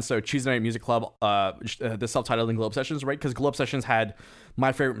 3-album run. So Tuesday Night Music Club, the self-titled and Globe Sessions, right? Because Globe Sessions had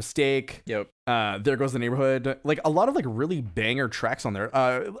My Favorite Mistake. Yep. There Goes the Neighborhood. Like a lot of like really banger tracks on there.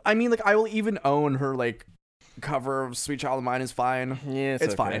 I mean, like I will even own her like cover of Sweet Child of Mine is fine. Yeah,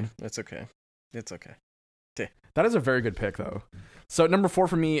 it's fine. It's okay. That is a very good pick, though. So number 4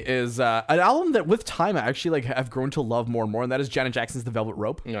 for me is an album that, with time, I actually like have grown to love more and more, and that is Janet Jackson's "The Velvet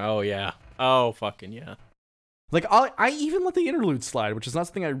Rope." Oh yeah. Oh fucking yeah. Like I even let the interlude slide, which is not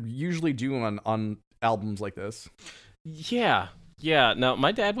something I usually do on albums like this. Yeah. Now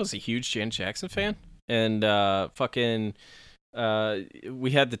my dad was a huge Janet Jackson fan, and we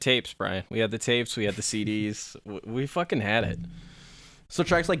had the tapes, Brian. We had the tapes. We had the CDs. We fucking had it. So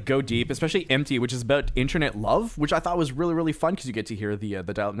tracks like Go Deep, especially Empty, which is about internet love, which I thought was really, really fun because you get to hear the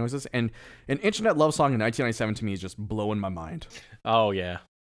dial-up noises. And an internet love song in 1997 to me is just blowing my mind. Oh, yeah.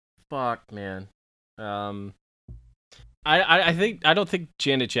 Fuck, man. I don't think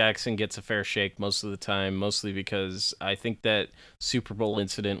Janet Jackson gets a fair shake most of the time, mostly because I think that Super Bowl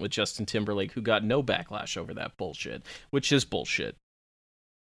incident with Justin Timberlake, who got no backlash over that bullshit, which is bullshit.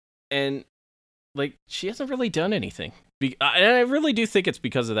 And, like, she hasn't really done anything. And I really do think it's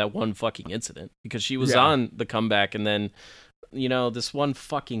because of that one fucking incident. Because she was on the comeback and then, this one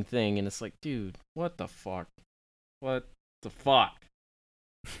fucking thing. And it's like, dude, what the fuck? What the fuck?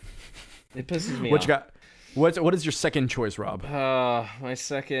 It pisses me off. You got? What is your second choice, Rob? My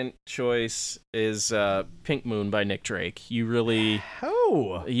second choice is Pink Moon by Nick Drake. You really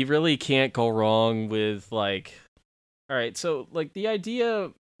can't go wrong with, like... Alright, so, like, the idea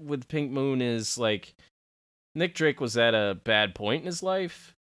with Pink Moon is, like... Nick Drake was at a bad point in his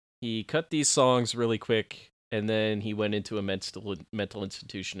life. He cut these songs really quick, and then he went into a mental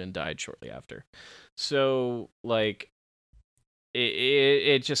institution and died shortly after. So, like,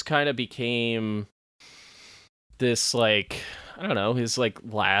 it just kind of became this, like, I don't know, his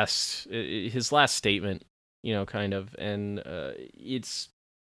last statement, kind of, and it's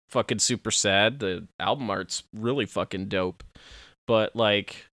fucking super sad. The album art's really fucking dope, but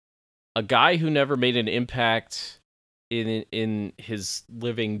like, a guy who never made an impact in his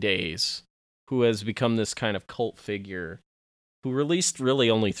living days, who has become this kind of cult figure, who released really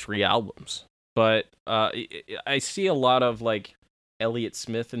only 3 albums. But I see a lot of like Elliott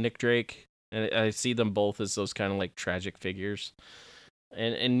Smith and Nick Drake, and I see them both as those kind of like tragic figures.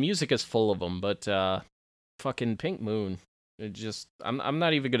 And music is full of them, but fucking Pink Moon I'm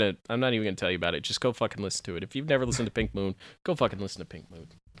not even gonna tell you about it. Just go fucking listen to it. If you've never listened to Pink Moon, go fucking listen to Pink Moon.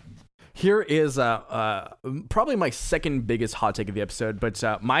 Here is probably my second biggest hot take of the episode, but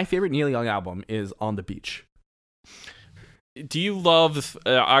my favorite Neil Young album is On the Beach. Do you love?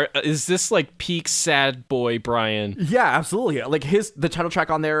 Is this like peak sad boy Brian? Yeah, absolutely. Like the title track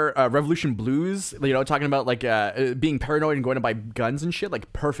on there, Revolution Blues. Talking about like being paranoid and going to buy guns and shit.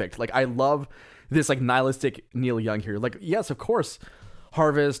 Like perfect. Like I love this like nihilistic Neil Young here. Like yes, of course,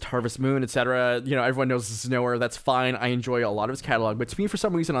 Harvest Moon, etc. Everyone knows this is nowhere. That's fine. I enjoy a lot of his catalog, but to me, for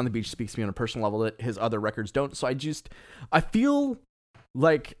some reason, On the Beach speaks to me on a personal level that his other records don't. So I feel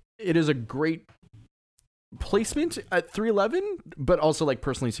like it is a great placement at 311, but also like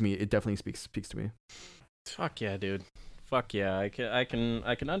personally to me, it definitely speaks to me. Fuck yeah, dude. Fuck yeah. I can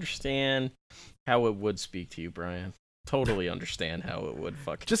understand how it would speak to you, Brian. Totally understand how it would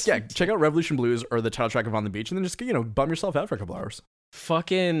fucking check out Revolution Blues or the title track of On the Beach, and then just bum yourself out for a couple hours.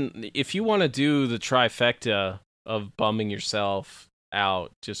 Fucking, if you want to do the trifecta of bumming yourself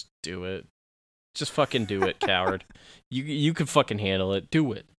out, just do it. Just fucking do it, coward. You can fucking handle it.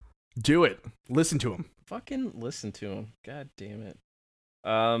 Do it. Do it. Listen to him. Fucking listen to him. God damn it.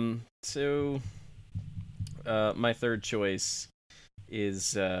 So my third choice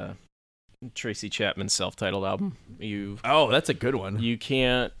is Tracy Chapman's self-titled album. That's a good one. You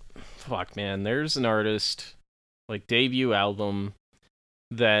can't. Fuck, man. There's an artist like debut album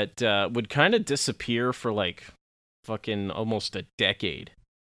that would kind of disappear for like fucking almost a decade,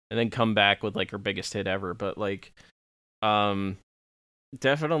 and then come back with like her biggest hit ever. But like,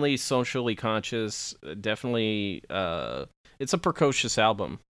 definitely socially conscious. Definitely, it's a precocious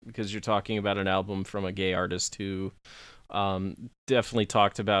album because you're talking about an album from a gay artist who definitely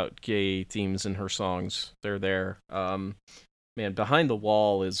talked about gay themes in her songs. They're there. Man, Behind the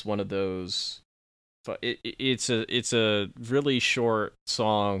Wall is one of those. It's a really short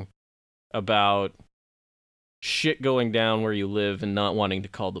song about shit going down where you live and not wanting to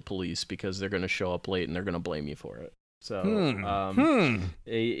call the police because they're going to show up late and they're going to blame you for it. So,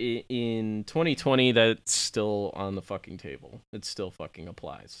 in 2020, that's still on the fucking table. It still fucking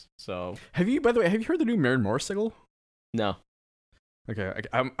applies. So, by the way, have you heard the new Maren Morris single? No. Okay,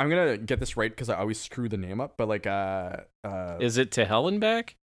 I'm gonna get this right because I always screw the name up. But like, is it To Hell and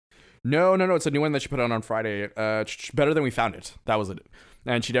Back? No, it's a new one that she put on Friday. Better Than We Found It. That was it.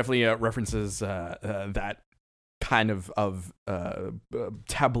 And she definitely references that kind of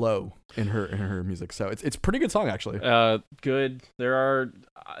tableau in her music. So it's pretty good song actually. Good. There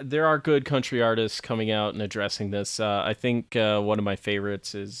are good country artists coming out and addressing this. I think one of my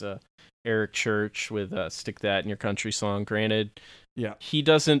favorites is Eric Church with Stick That in Your Country Song. Granted, yeah, he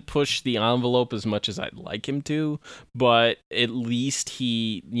doesn't push the envelope as much as I'd like him to, but at least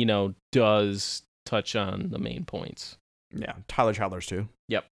he, does touch on the main points. Yeah, Tyler Childers too.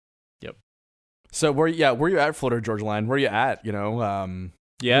 Yep. So where you at, Florida Georgia Line? Where you at?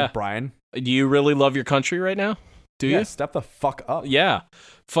 Yeah, Brian. Do you really love your country right now? Do you? Step the fuck up. Yeah.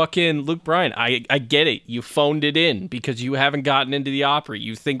 Fucking Luke Bryan, I get it. You phoned it in because you haven't gotten into the Opry.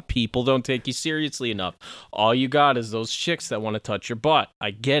 You think people don't take you seriously enough. All you got is those chicks that want to touch your butt.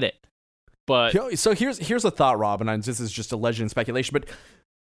 I get it. But so here's a thought, Rob, and this is just a legend and speculation, but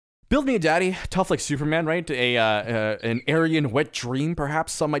Build Me a Daddy, tough like Superman, right? An Aryan wet dream,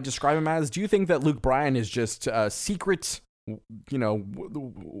 perhaps some might describe him as. Do you think that Luke Bryan is just a secret,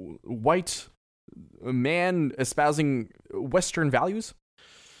 white man espousing Western values?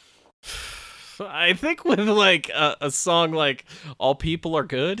 I think with like a song like "All People Are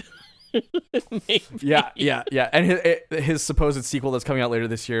Good." Maybe. Yeah. And his supposed sequel that's coming out later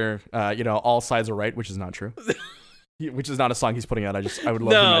this year, All Sides Are Right, which is not true. Which is not a song he's putting out. I would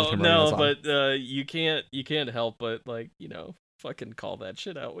love to imagine him writing that song. But you can't help but fucking call that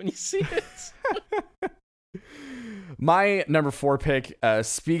shit out when you see it. My number 4 pick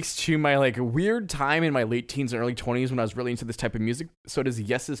speaks to my like weird time in my late teens and early 20s when I was really into this type of music. So does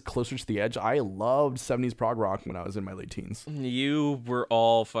Yes's Closer to the Edge. I loved 70s prog rock when I was in my late teens. You were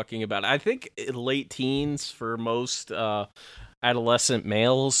all fucking about it. I think late teens for most adolescent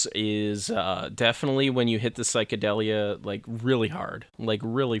males is definitely when you hit the psychedelia like really hard, like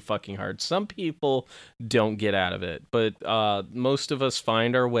really fucking hard. Some people don't get out of it, but most of us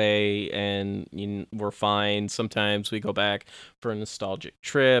find our way and we're fine. Sometimes we go back for a nostalgic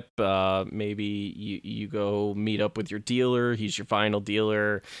trip. Maybe you go meet up with your dealer. He's your vinyl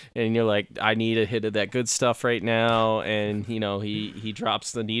dealer, and you're like, I need a hit of that good stuff right now. And he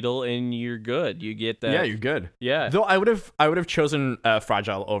drops the needle, and you're good. You get that. Yeah, you're good. Yeah. Though I would have chosen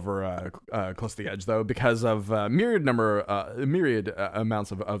Fragile over Close to the Edge though, because of myriad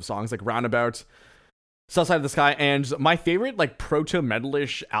amounts of songs like Roundabout, South Side of the Sky, and my favorite like proto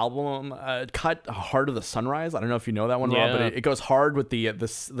metalish album, cut Heart of the Sunrise. I don't know if you know that one, Rob, but it goes hard with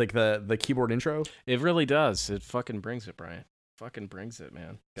the keyboard intro. It really does. It fucking brings it, Brian. Fucking brings it,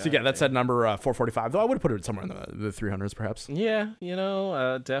 man. God, so yeah, that's at number 445. Though I would have put it somewhere in the 300s, perhaps. Yeah,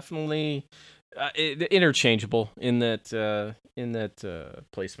 definitely interchangeable in that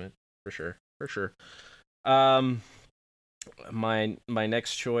placement for sure. My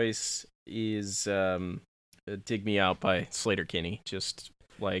next choice is Dig Me Out by Sleater-Kinney. Just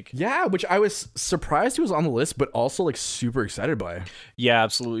like, yeah, which I was surprised he was on the list, but also like super excited by. Yeah,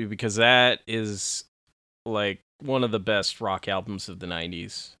 absolutely, because that is like one of the best rock albums of the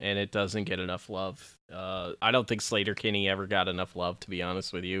 90s, and it doesn't get enough love. I don't think Sleater-Kinney ever got enough love, to be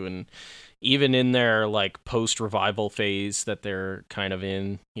honest with you, and even in their like post-revival phase that they're kind of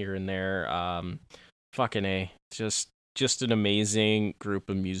in here and there, fucking A, just an amazing group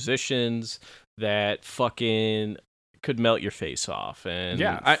of musicians that fucking could melt your face off. And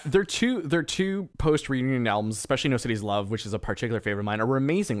yeah, their two post reunion albums, especially No City's Love, which is a particular favorite of mine, are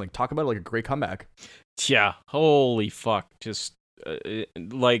amazing. Like, talk about like a great comeback. Yeah, holy fuck, just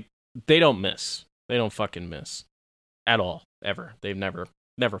like they don't miss. They don't fucking miss at all, ever. They've never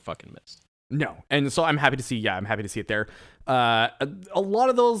fucking missed. No, and so I'm happy to see it there. A lot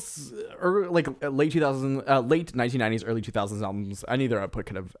of those are like late 1990s, early 2000s albums. Any other output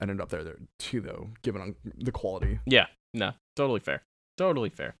could have ended up there too, though, given on the quality. Yeah, no, totally fair.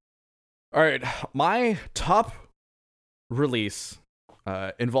 All right, my top release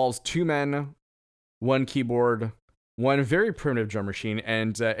involves two men, one keyboard, one very primitive drum machine,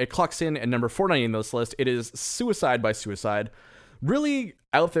 and it clocks in at number 490 in this list. It is Suicide by Suicide. Really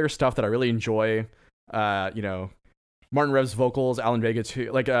out there stuff that I really enjoy. Martin Rev's vocals, Alan Vega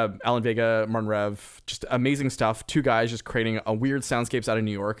too, Alan Vega, Martin Rev, just amazing stuff. Two guys just creating a weird soundscapes out of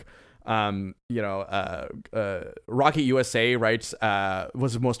New York. Rocket USA, right,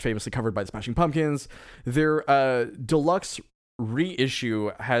 was most famously covered by the Smashing Pumpkins. Their deluxe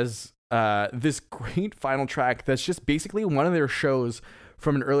reissue has this great final track that's just basically one of their shows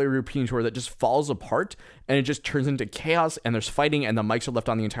from an earlier European tour that just falls apart and it just turns into chaos, and there's fighting and the mics are left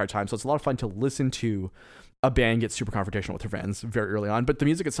on the entire time. So it's a lot of fun to listen to a band get super confrontational with their fans very early on, but the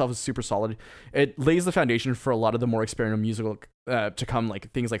music itself is super solid. It lays the foundation for a lot of the more experimental musical to come,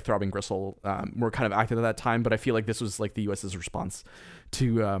 like things like Throbbing Gristle were kind of active at that time, but I feel like this was like the US's response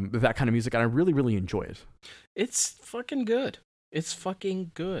to that kind of music, and I really, really enjoy it. It's fucking good.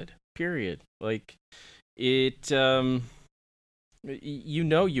 Period. Like, it,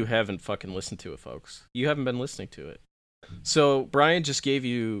 you haven't fucking listened to it, folks. You haven't been listening to it. So Brian just gave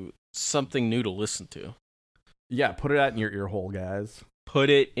you something new to listen to. Yeah, put it out in your ear hole, guys. Put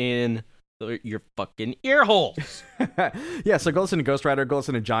it in your fucking ear holes. Yeah, so go listen to Ghost Rider, go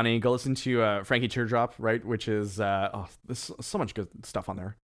listen to Johnny, go listen to Frankie Teardrop, right? Which is, there's so much good stuff on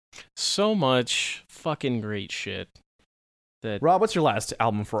there. So much fucking great shit. Rob, what's your last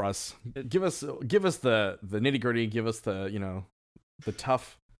album for us? Give us the nitty gritty. Give us the the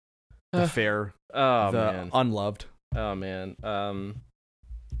tough, the fair, the unloved. Oh man,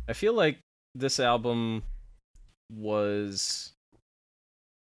 I feel like this album was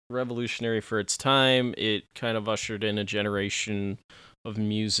revolutionary for its time. It kind of ushered in a generation of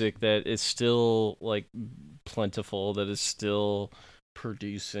music that is still like plentiful, that is still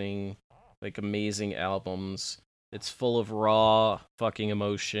producing like amazing albums. It's full of raw fucking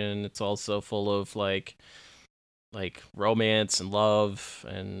emotion. It's also full of like romance and love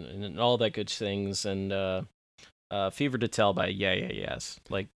and all that good things. And Fever to Tell by Yeah Yeah Yes.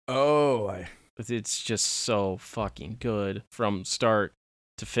 Like, it's just so fucking good from start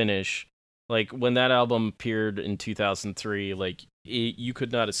to finish. Like, when that album appeared in 2003, like, you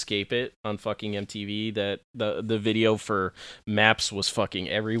could not escape it on fucking MTV. That the video for Maps was fucking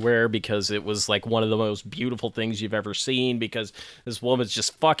everywhere because it was like one of the most beautiful things you've ever seen, because this woman's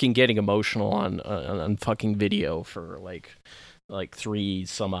just fucking getting emotional on fucking video for like 3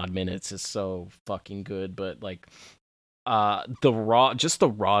 some odd minutes. Is so fucking good. But like the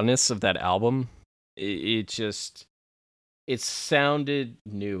rawness of that album, it sounded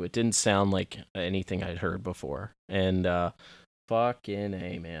new. It didn't sound like anything I'd heard before. And fucking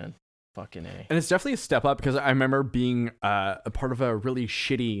A, man. Fucking A. And it's definitely a step up, because I remember being a part of a really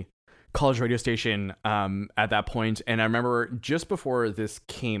shitty college radio station at that point. And I remember just before this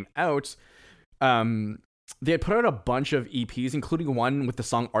came out, they had put out a bunch of EPs, including one with the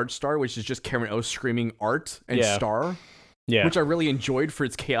song Art Star, which is just Karen O screaming art and star. Yeah. Which I really enjoyed for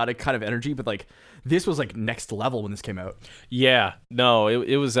its chaotic kind of energy, but like this was like next level when this came out. Yeah, no,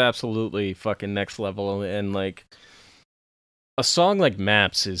 it was absolutely fucking next level. And like a song like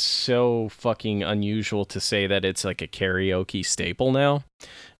Maps is so fucking unusual to say that it's like a karaoke staple now.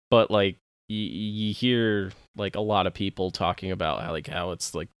 But like you hear like a lot of people talking about how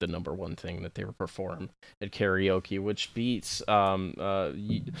it's like the number one thing that they would perform at karaoke, which beats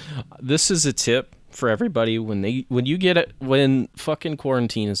this is a tip for everybody when fucking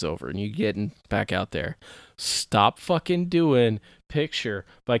quarantine is over and you getting back out there, stop fucking doing Picture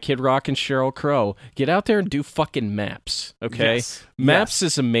by Kid Rock and Sheryl Crow. Get out there and do fucking Maps, okay? Yes. Maps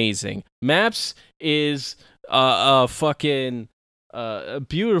is amazing. Maps is a fucking a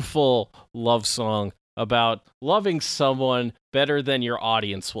beautiful love song about loving someone better than your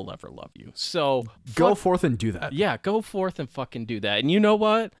audience will ever love you. So Go forth and do that. yeah, go forth and fucking do that. And you know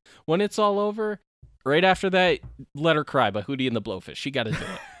what? When it's all over, right after that, Let Her Cry by Hootie and the Blowfish. You got to do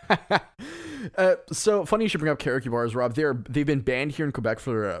it. So funny you should bring up karaoke bars, Rob. They've been banned here in Quebec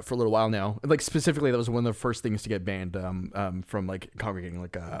for a little while now. Like specifically, that was one of the first things to get banned from like congregating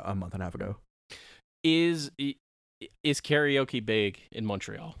like a month and a half ago. Is karaoke big in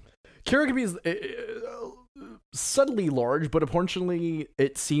Montreal? Karaoke is subtly large, but unfortunately,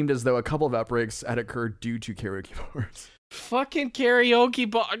 it seemed as though a couple of outbreaks had occurred due to karaoke bars. Fucking karaoke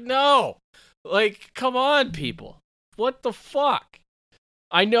bar? No! Like, come on, people. What the fuck?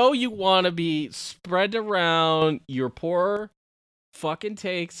 I know you want to be spread around your poor fucking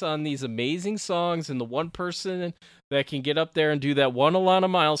takes on these amazing songs and the one person that can get up there and do that one Alana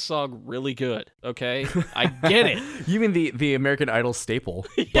Miles song really good, okay? I get it. You mean the American Idol staple,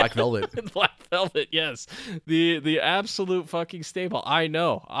 Black Velvet. Black Velvet, yes. The absolute fucking staple. I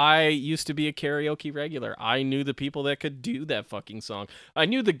know. I used to be a karaoke regular. I knew the people that could do that fucking song. I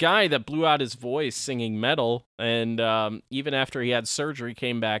knew the guy that blew out his voice singing Metal, and even after he had surgery,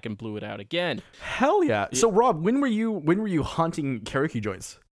 came back and blew it out again. Hell yeah. So Rob, when were you haunting karaoke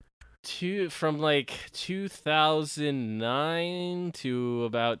joints? From like 2009 to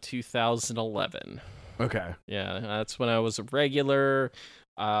about 2011. Okay. Yeah, that's when I was a regular.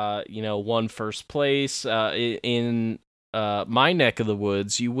 Won first place. In my neck of the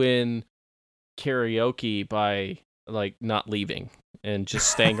woods, you win karaoke by like not leaving and just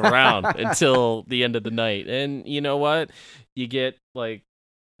staying around until the end of the night. And you know what? You get like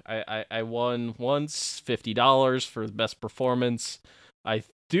I won once $50 for the best performance. I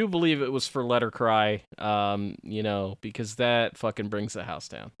do believe it was for Let Her Cry, because that fucking brings the house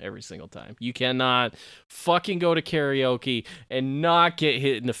down every single time. You cannot fucking go to karaoke and not get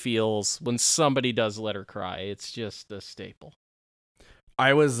hit in the feels when somebody does Let Her Cry. It's just a staple.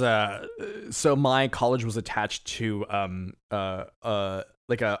 I was so my college was attached to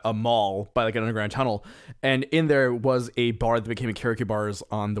like a mall by like an underground tunnel, and in there was a bar that became a karaoke bars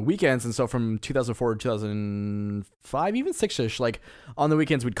on the weekends. And so from 2004 to 2005, even 6ish, like on the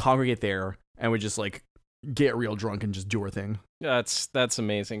weekends we'd congregate there and we'd just like get real drunk and just do our thing. That's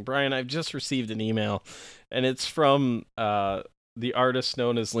amazing, Brian. I've just received an email, and it's from the artist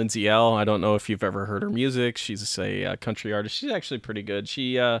known as Lindsay L. I don't know if you've ever heard her music. She's a country artist. She's actually pretty good.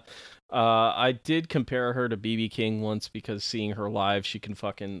 I did compare her to BB King once because seeing her live, she can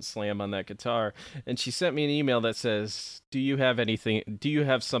fucking slam on that guitar. And she sent me an email that says, do you have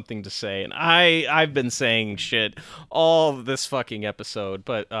something to say? And I've been saying shit all this fucking episode,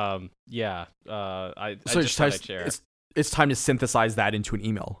 but I just thought I'd share. It's time to synthesize that into an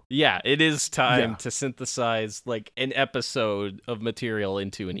email. Yeah, it is time to synthesize like an episode of material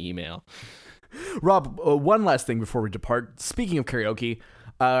into an email. Rob, one last thing before we depart. Speaking of karaoke,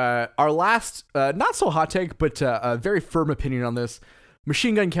 our last, not so hot take, but a very firm opinion on this.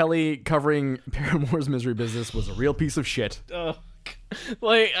 Machine Gun Kelly covering Paramore's Misery Business was a real piece of shit.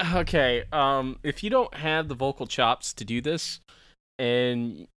 Okay, if you don't have the vocal chops to do this,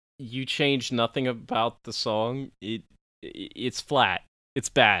 and you change nothing about the song, it's flat. It's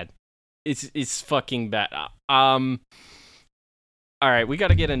bad. It's fucking bad. All right, we got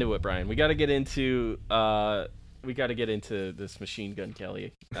to get into it, Brian. We got to get into this Machine Gun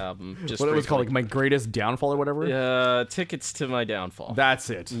Kelly album. Just what it was called, like My Greatest Downfall or whatever? Tickets to My Downfall. That's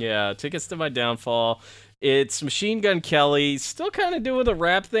it. Yeah, Tickets to My Downfall. It's Machine Gun Kelly, still kind of doing the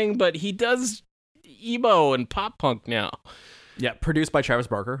rap thing, but he does emo and pop punk now. Yeah, produced by Travis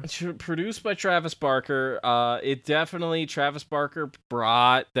Barker. Produced by Travis Barker. It definitely, Travis Barker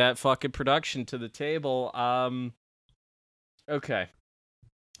brought that fucking production to the table. Okay.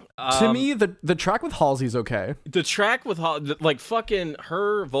 To me, the track with Halsey's okay. The track with like fucking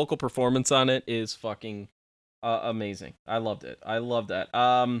her vocal performance on it is fucking amazing. I loved it. I love that.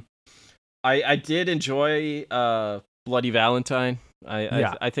 I did enjoy Bloody Valentine.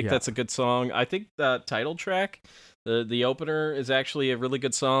 I think that's a good song. I think the title track, the opener, is actually a really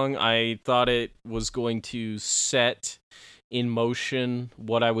good song. I thought it was going to set in motion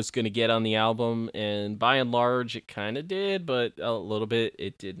what I was going to get on the album, and by and large, it kind of did, but a little bit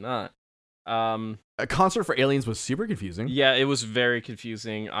it did not. A Concert for Aliens was super confusing. Yeah, it was very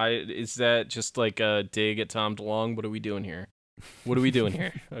confusing. Is that just like a dig at Tom DeLonge? What are we doing here? What are we doing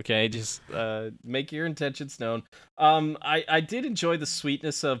here? Okay, just make your intentions known. I did enjoy the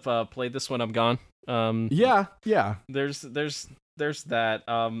sweetness of Play This When I'm Gone. Yeah. There's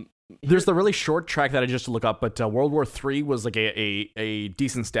that. There's the really short track that I just look up, but World War III was like a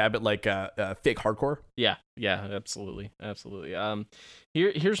decent stab at like fake hardcore. Yeah, absolutely.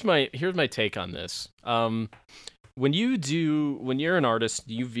 Here's my take on this. When you're an artist,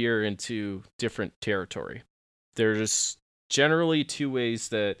 you veer into different territory. There's generally two ways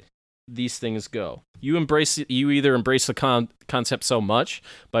that these things go. You either embrace the concept so much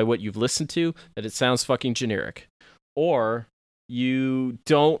by what you've listened to that it sounds fucking generic, or you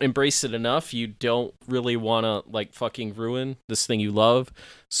don't embrace it enough. You don't really want to like fucking ruin this thing you love.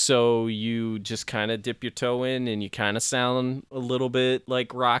 So you just kind of dip your toe in and you kind of sound a little bit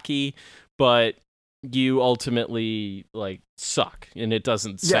like rocky, but you ultimately like suck and it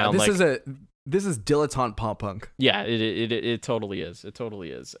doesn't sound this is dilettante pop punk. Yeah, it totally is. It totally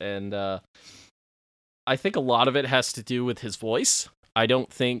is. And I think a lot of it has to do with his voice. I don't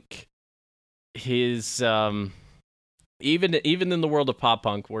think his even in the world of pop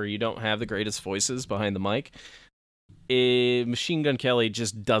punk where you don't have the greatest voices behind the mic, Machine Gun Kelly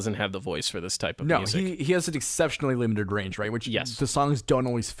just doesn't have the voice for this type of music. No, he has an exceptionally limited range, right? Which the songs don't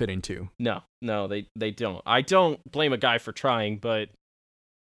always fit into. No, they don't. I don't blame a guy for trying, but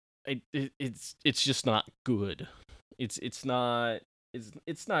it's just not good. It's not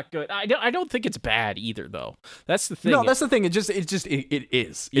good. I don't think it's bad either, though. That's the thing. No, that's the thing. It is. It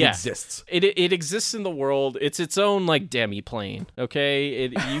exists. It exists in the world. It's its own like demi-plane.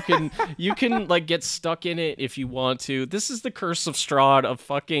 Okay, you can like get stuck in it if you want to. This is the curse of Strahd of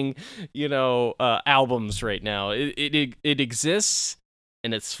fucking albums right now. It exists.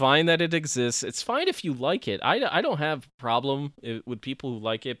 And it's fine that it exists. It's fine if you like it. I don't have a problem with people who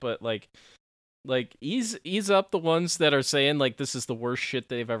like it, but like ease up the ones that are saying like this is the worst shit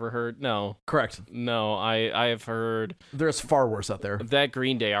they've ever heard. No. Correct. No, I have heard there's far worse out there. That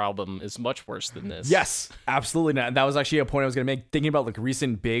Green Day album is much worse than this. Yes, absolutely not. That was actually a point I was going to make, thinking about like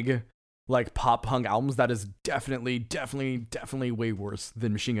recent big like pop punk albums. That is definitely way worse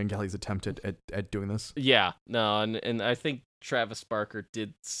than Machine Gun Kelly's attempt at doing this. Yeah. No, and I think Travis Barker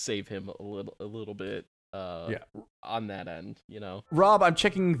did save him a little bit on that end, you know. Rob, I'm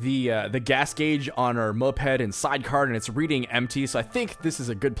checking the gas gauge on our moped and sidecar, and it's reading empty, so I think this is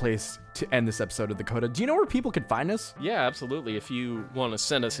a good place to end this episode of The Coda. Do you know where people can find us? Yeah, absolutely. If you want to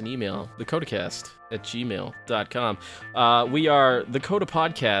send us an email, thecodacast@gmail.com. We are The Coda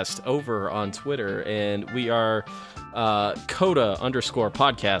Podcast over on Twitter, and we are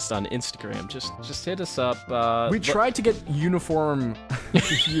Coda_podcast on Instagram. Just hit us up. We tried to get uniform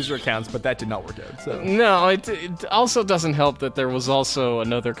user accounts, but that did not work out. So. No, it also doesn't help that there was also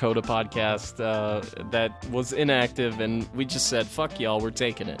another Coda podcast that was inactive, and we just said, fuck y'all, we're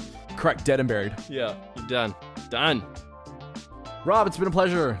taking it. Correct, dead and buried. Yeah, you're done. Rob, it's been a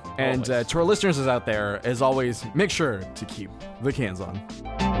pleasure. And to our listeners out there, as always, make sure to keep the cans on.